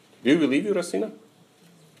 Do you believe you're a sinner?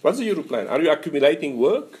 What's your plan? Are you accumulating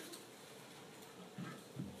work?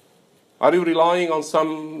 Are you relying on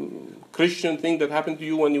some Christian thing that happened to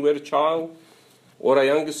you when you were a child or a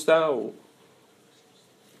youngster?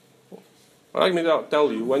 Let me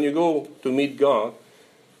tell you, when you go to meet God,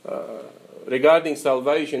 regarding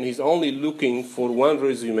salvation, He's only looking for one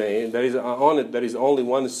resume. On it, there is only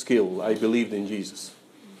one skill: I believed in Jesus.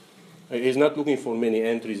 He's not looking for many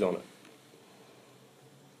entries on it.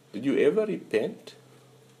 Did you ever repent?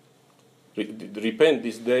 Repent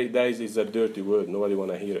these days is a dirty word. Nobody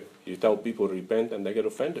want to hear it. You tell people repent and they get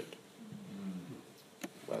offended.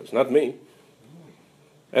 Well, it's not me.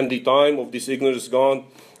 And the time of this ignorance gone,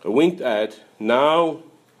 winked at.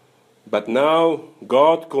 But now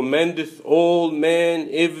God commandeth all men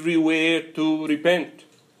everywhere to repent.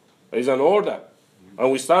 There is an order.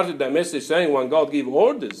 And we started that message saying when God gives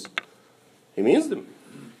orders, He means them.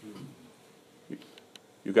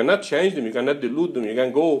 You cannot change them. You cannot delude them. You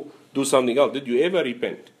can go do something else. Did you ever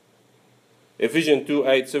repent? Ephesians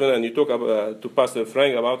 2:8-7, and you talk to Pastor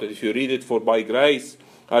Frank about it. If you read it, for by grace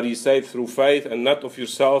are ye saved through faith, and not of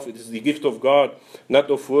yourself. It is the gift of God, not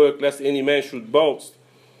of work, lest any man should boast.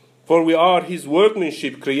 For we are His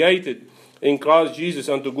workmanship, created in Christ Jesus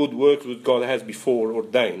unto good works which God has before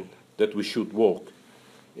ordained that we should walk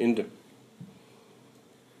in them.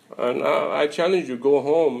 And I challenge you, go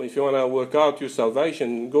home. If you want to work out your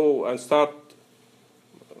salvation, go and start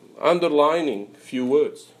underlining a few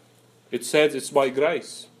words. It says it's by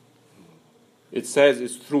grace. It says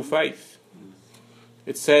it's through faith.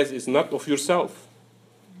 It says it's not of yourself.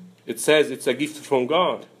 It says it's a gift from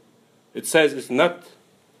God. It says it's not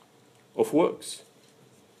of works.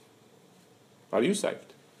 Are you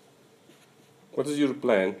saved? What is your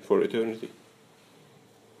plan for eternity?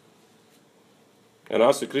 And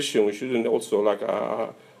as a Christian, we shouldn't also,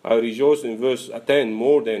 I rejoice in verse 10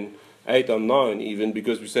 more than 8 and 9 even,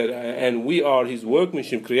 because we said, and we are His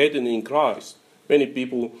workmanship created in Christ. Many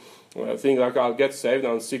people think I'll get saved,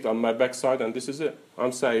 I'm sick on my backside, and this is it.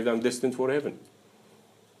 I'm saved, I'm destined for heaven.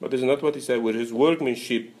 But this is not what He said. We're His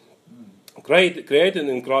workmanship created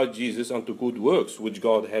in Christ Jesus unto good works, which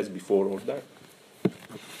God has before ordained.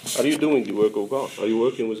 Are you doing the work of God? Are you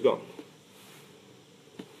working with God?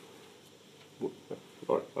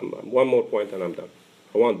 All right, one more point and I'm done.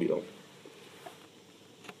 I won't be long.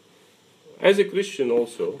 As a Christian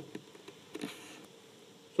also,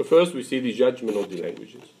 so first we see the judgment of the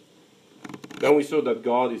languages. Then we saw that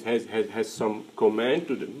God has some command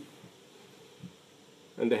to them,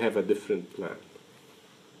 and they have a different plan.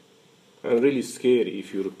 And really scary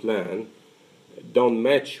if your plan don't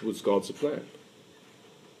match with God's plan.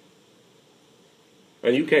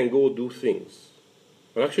 And you can go do things.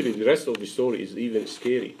 But actually the rest of the story is even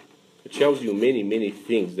scary. It shows you many, many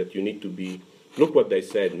things that you need to be. Look what they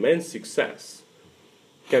said. Man's success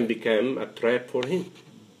can become a trap for him.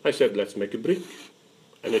 I said, let's make a brick.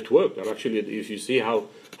 And it worked. And actually, if you see how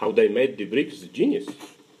they made the brick, it's genius.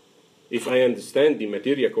 If I understand the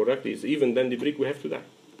material correctly, it's even then the brick we have today.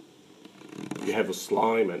 You have a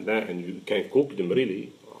slime and that, and you can cook them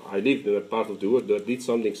really. I lived in a part of the world that did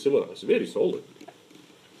something similar. It's very solid.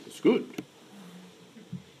 It's good.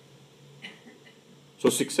 So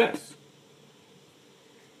success.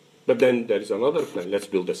 But then there is another plan. Let's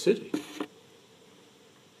build a city.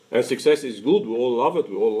 And success is good. We all love it.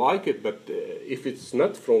 We all like it. But if it's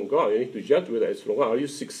not from God, you need to judge whether it's from God. Are you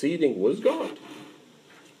succeeding with God?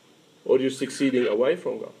 Or are you succeeding away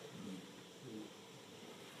from God?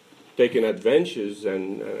 Taking adventures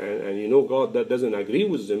and you know God that doesn't agree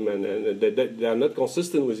with them and they are not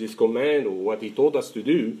consistent with His command or what He told us to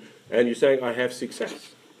do, and you're saying, I have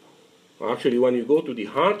success. Actually, when you go to the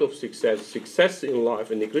heart of success in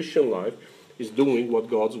life, in the Christian life, is doing what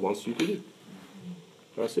God wants you to do.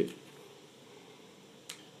 That's it.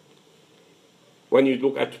 When you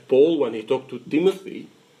look at Paul, when he talked to Timothy,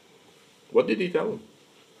 what did he tell him?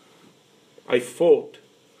 I fought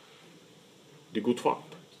the good fight.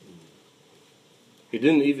 He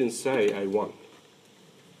didn't even say, I won.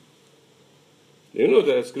 You know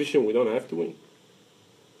that as Christians we don't have to win.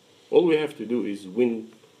 All we have to do is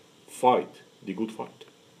fight the good fight.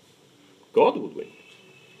 God will win.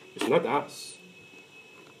 It's not us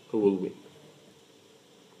who will win.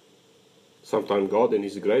 Sometimes God in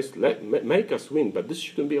His grace make us win, but this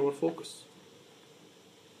shouldn't be our focus.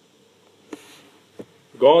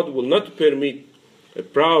 God will not permit a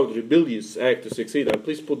proud, rebellious act to succeed. And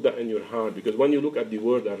please put that in your heart, because when you look at the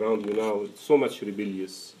world around you now, it's so much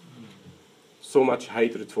rebellious, so much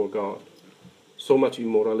hatred for God, so much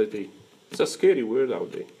immorality. It's a scary world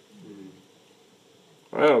out there.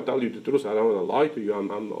 I'll tell you the truth. I don't want to lie to you.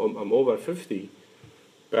 I'm over 50,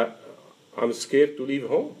 but I'm scared to leave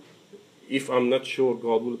home if I'm not sure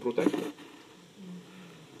God will protect me.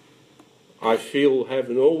 I feel have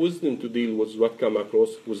no wisdom to deal with what come across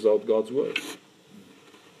without God's word.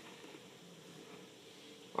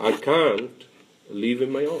 I can't live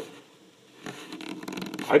in my own.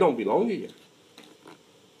 I don't belong here.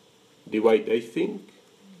 The way they think,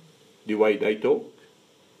 the way they talk,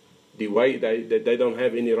 the way they don't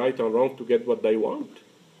have any right or wrong to get what they want.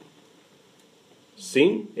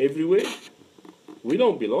 Sin everywhere. We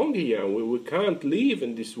don't belong here. We can't live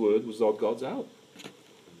in this world without God's help.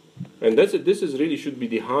 And this is really should be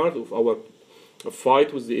the heart of our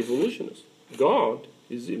fight with the evolutionists. God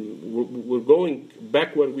is, we're going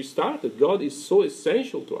back where we started. God is so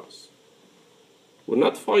essential to us. We're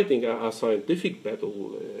not fighting a scientific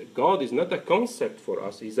battle. God is not a concept for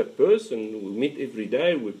us. He's a person. We meet every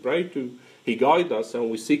day. We pray to. He guides us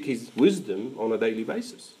and we seek His wisdom on a daily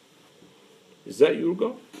basis. Is that your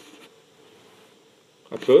God?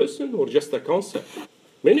 A person or just a concept?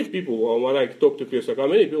 Many people, when I talk to people,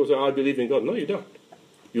 many people say, I believe in God. No, you don't.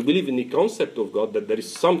 You believe in the concept of God, that there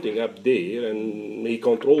is something up there and He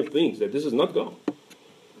controls things, that this is not God.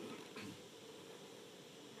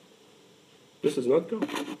 This is not God.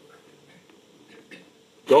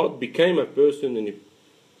 God became a person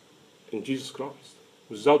in Jesus Christ.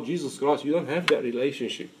 Without Jesus Christ, you don't have that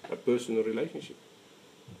relationship, a personal relationship.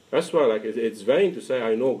 That's why it's vain to say,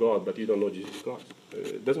 I know God, but you don't know Jesus Christ.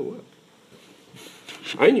 It doesn't work.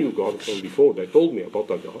 I knew God from before. They told me about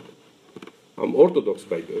that God. I'm Orthodox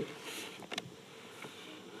by birth.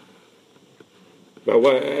 But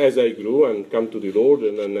as I grew and come to the Lord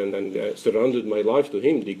and surrendered my life to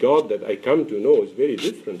Him, the God that I come to know is very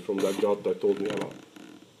different from that God they told me about.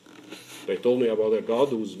 They told me about a God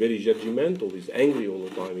who's very judgmental. He's angry all the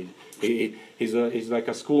time. He's like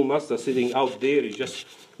a schoolmaster sitting out there. He's just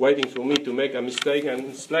waiting for me to make a mistake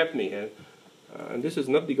and slap me. And this is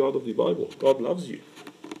not the God of the Bible. God loves you.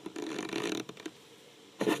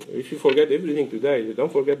 If you forget everything today,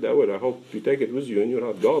 don't forget that word. I hope you take it with you in your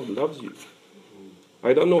heart. God loves you.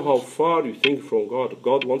 I don't know how far you think from God.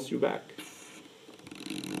 God wants you back.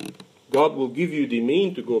 God will give you the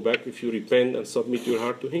means to go back if you repent and submit your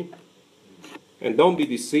heart to Him. And don't be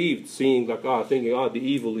deceived, thinking the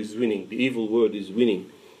evil is winning, the evil word is winning.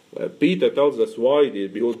 Peter tells us why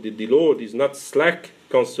the Lord is not slack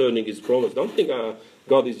concerning His promise. Don't think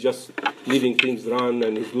God is just letting things run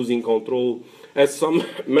and He's losing control. As some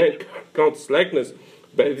men count slackness,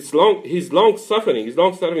 but He's long-suffering. He's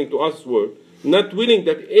long-suffering to us word, not willing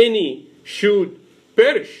that any should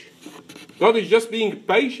perish. God is just being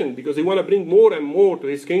patient because He wants to bring more and more to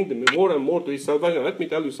His kingdom, more and more to His salvation. Let me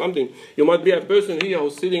tell you something. You might be a person here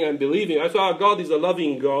who's sitting and believing, I say, God is a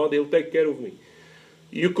loving God, He'll take care of me.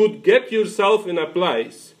 You could get yourself in a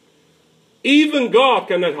place, even God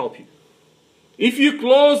cannot help you. If you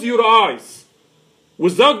close your eyes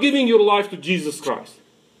without giving your life to Jesus Christ,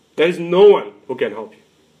 there is no one who can help you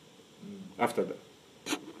after that.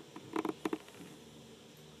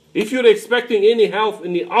 If you're expecting any help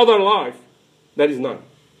in the other life, there is none.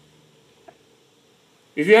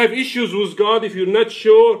 If you have issues with God, if you're not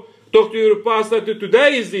sure, talk to your pastor.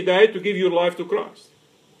 Today is the day to give your life to Christ.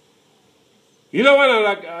 You don't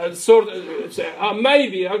want to say,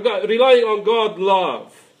 maybe relying on God's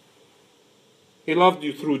love. He loved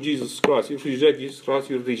you through Jesus Christ. If you reject Jesus Christ,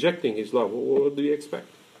 you're rejecting His love. What do you expect?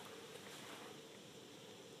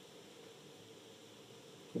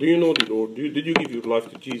 Do you know the Lord? Did you give your life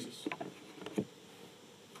to Jesus?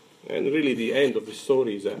 And really the end of the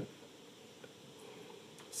story is a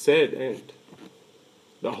sad end.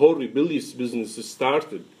 The whole rebellious business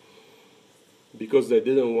started because they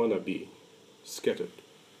didn't want to be scattered.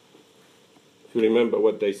 If you remember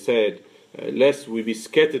what they said, lest we be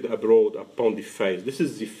scattered abroad upon the face. This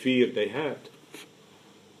is the fear they had.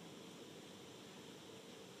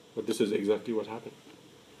 But this is exactly what happened.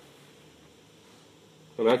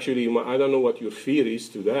 And actually, I don't know what your fear is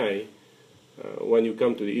today when you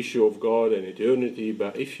come to the issue of God and eternity,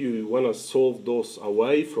 but if you want to solve those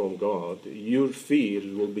away from God, your fear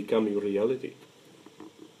will become your reality.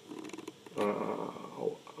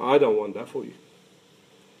 I don't want that for you.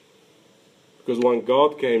 Because when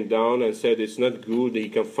God came down and said it's not good, He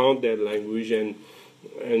confounded their language and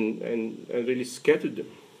really scattered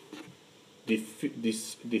them. The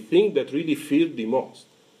thing that really feared the most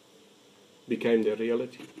became their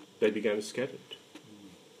reality. They became scattered.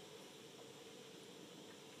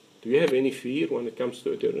 Do you have any fear when it comes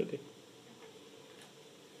to eternity?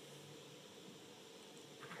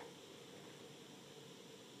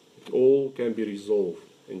 It all can be resolved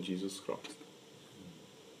in Jesus Christ.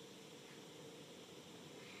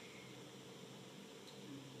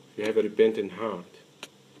 If you have a repentant heart,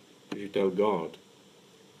 if you tell God,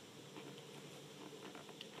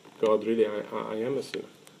 God, really, I am a sinner.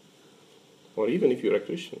 Or even if you're a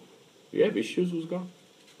Christian, you have issues with God.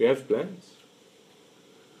 You have plans.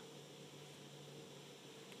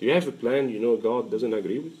 Do you have a plan you know God doesn't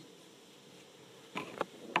agree with?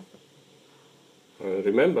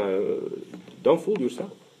 Remember, don't fool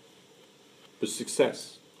yourself. The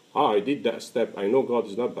success. I did that step. I know God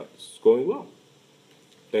is not, but it's going well.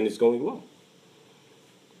 Then it's going well.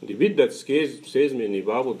 The bit that says me in the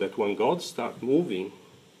Bible that when God starts moving,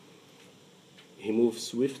 He moves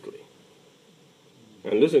swiftly.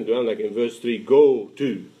 And listen to that, like in verse 3, go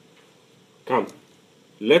to, come,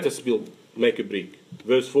 let us make a brick.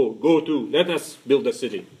 Verse 4, go to, let us build a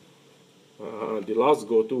city. The last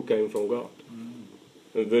go to came from God.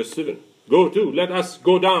 In verse 7, go to, let us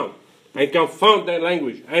go down and confound their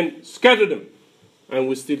language and scatter them. And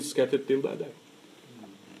we still scattered till that day.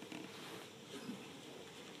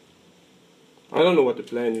 I don't know what the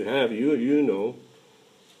plan you have. You know.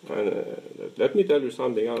 And let me tell you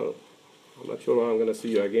something. I'm not sure I'm going to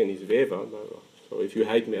see you again. It's Veva. So if you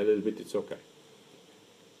hate me a little bit, it's okay.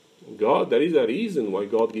 God, there is a reason why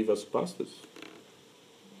God gives us pastors.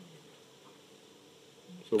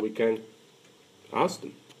 So we can ask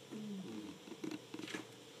them.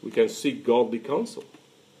 We can seek godly counsel.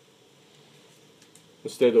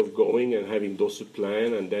 Instead of going and having those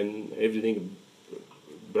plan and then everything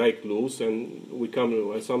break loose and we come,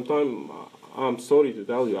 and sometimes I'm sorry to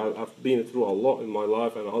tell you, I've been through a lot in my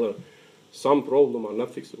life and some problems are not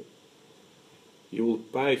fixable. You will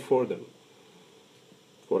pay for them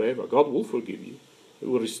forever. God will forgive you. He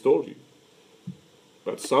will restore you.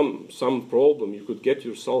 But some problem you could get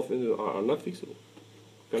yourself into are not fixable.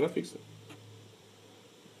 You cannot fix them.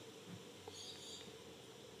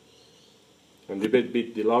 And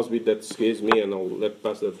the last bit that scares me, and I'll let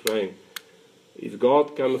Pastor Frank, if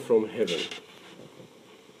God comes from heaven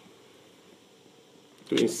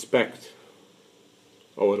to inspect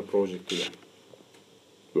our project today,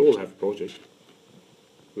 we all have projects,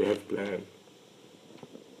 we have plans.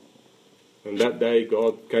 And that day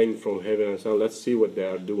God came from heaven and said, let's see what they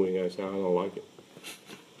are doing. I said, I don't like it.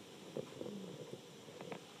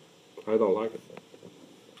 I don't like it.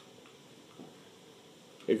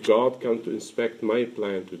 If God comes to inspect my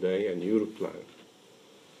plan today and your plan,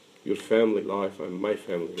 your family life and my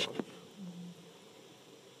family life,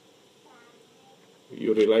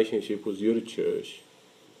 your relationship with your church,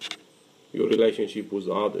 your relationship with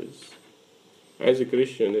others, as a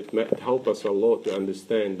Christian, it might help us a lot to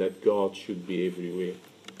understand that God should be everywhere.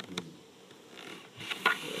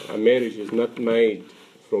 A marriage is not made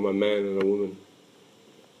from a man and a woman.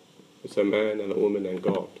 It's a man and a woman and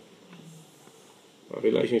God. A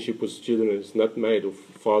relationship with children is not made of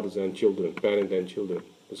fathers and children, parents and children.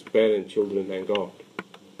 It's parents, children, and God.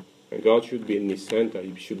 And God should be in the center.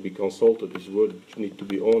 He should be consulted. His word needs to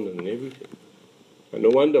be honored and everything. And no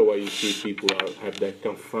wonder why you see people have that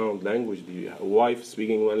confound language. The wife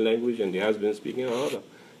speaking one language and the husband speaking another.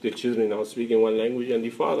 The children are speaking one language and the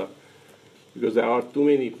father. Because there are too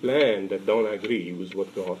many plans that don't agree with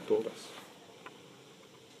what God told us.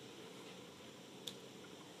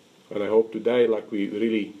 And I hope today, like we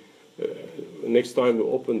really, next time we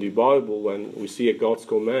open the Bible and we see a God's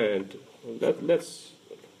command, let's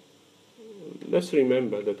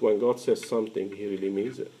remember that when God says something, He really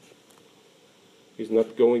means it. He's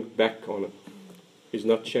not going back on it. He's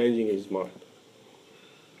not changing His mind.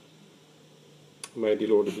 May the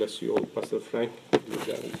Lord bless you all. Pastor Frank.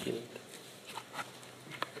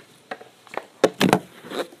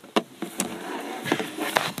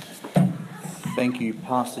 Thank you,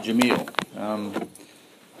 Pastor Jamil.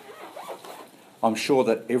 I'm sure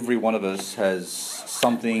that every one of us has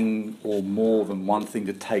something or more than one thing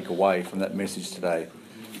to take away from that message today.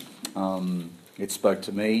 It spoke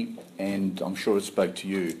to me, and I'm sure it spoke to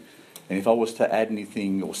you. And if I was to add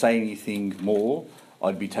anything or say anything more,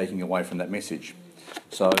 I'd be taking away from that message.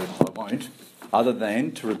 So I won't, other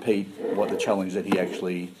than to repeat what the challenge that he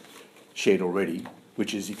actually shared already,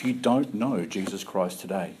 which is if you don't know Jesus Christ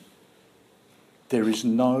today, there is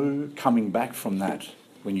no coming back from that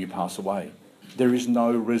when you pass away. There is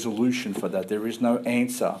no resolution for that. There is no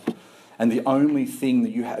answer. And the only thing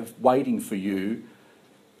that you have waiting for you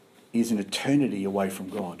is an eternity away from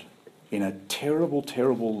God, in a terrible,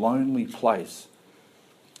 terrible, lonely place,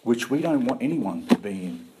 which we don't want anyone to be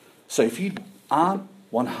in. So if you aren't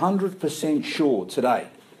 100% sure today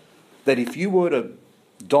that if you were to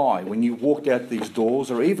die when you walked out these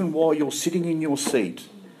doors, or even while you're sitting in your seat,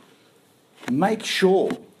 make sure,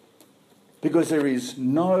 because there is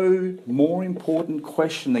no more important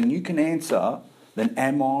question than you can answer than,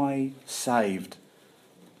 am I saved?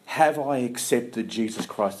 Have I accepted Jesus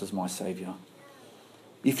Christ as my Saviour?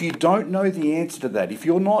 If you don't know the answer to that, if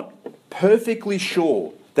you're not perfectly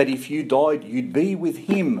sure that if you died you'd be with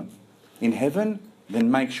Him in heaven,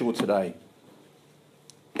 then make sure today.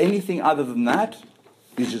 Anything other than that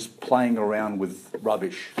is just playing around with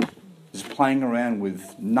rubbish, is playing around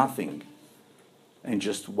with nothing and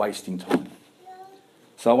just wasting time.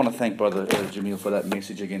 So I want to thank Brother Jamil for that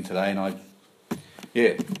message again today, and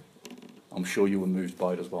I'm sure you were moved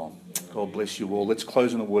by it as well. God bless you all. Let's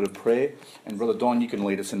close in a word of prayer, and Brother Don, you can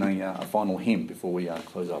lead us in a final hymn before we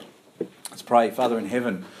close up. Let's pray. Father in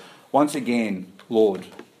heaven, once again, Lord,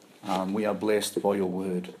 we are blessed by your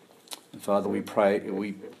word. And Father, we pray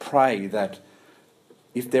that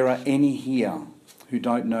if there are any here who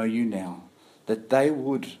don't know you now, that they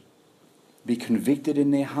would be convicted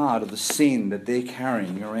in their heart of the sin that they're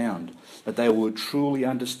carrying around, that they would truly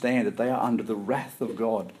understand that they are under the wrath of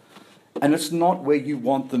God. And it's not where you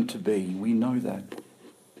want them to be, we know that.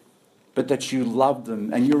 But that you love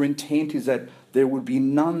them, and your intent is that there would be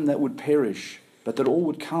none that would perish, but that all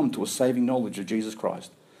would come to a saving knowledge of Jesus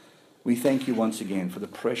Christ. We thank you once again for the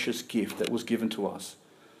precious gift that was given to us,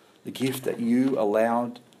 the gift that you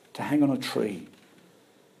allowed to hang on a tree,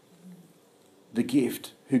 the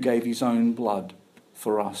gift who gave his own blood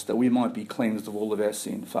for us, that we might be cleansed of all of our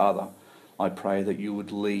sin. Father, I pray that you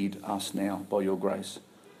would lead us now by your grace.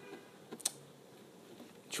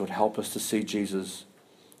 That you would help us to see Jesus.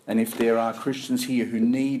 And if there are Christians here who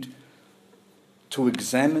need to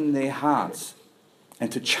examine their hearts and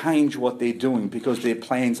to change what they're doing because their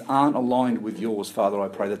plans aren't aligned with yours, Father, I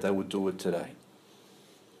pray that they would do it today.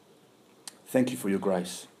 Thank you for your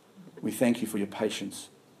grace. We thank you for your patience.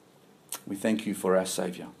 We thank you for our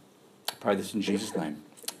Saviour. I pray this in Jesus' name.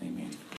 Amen.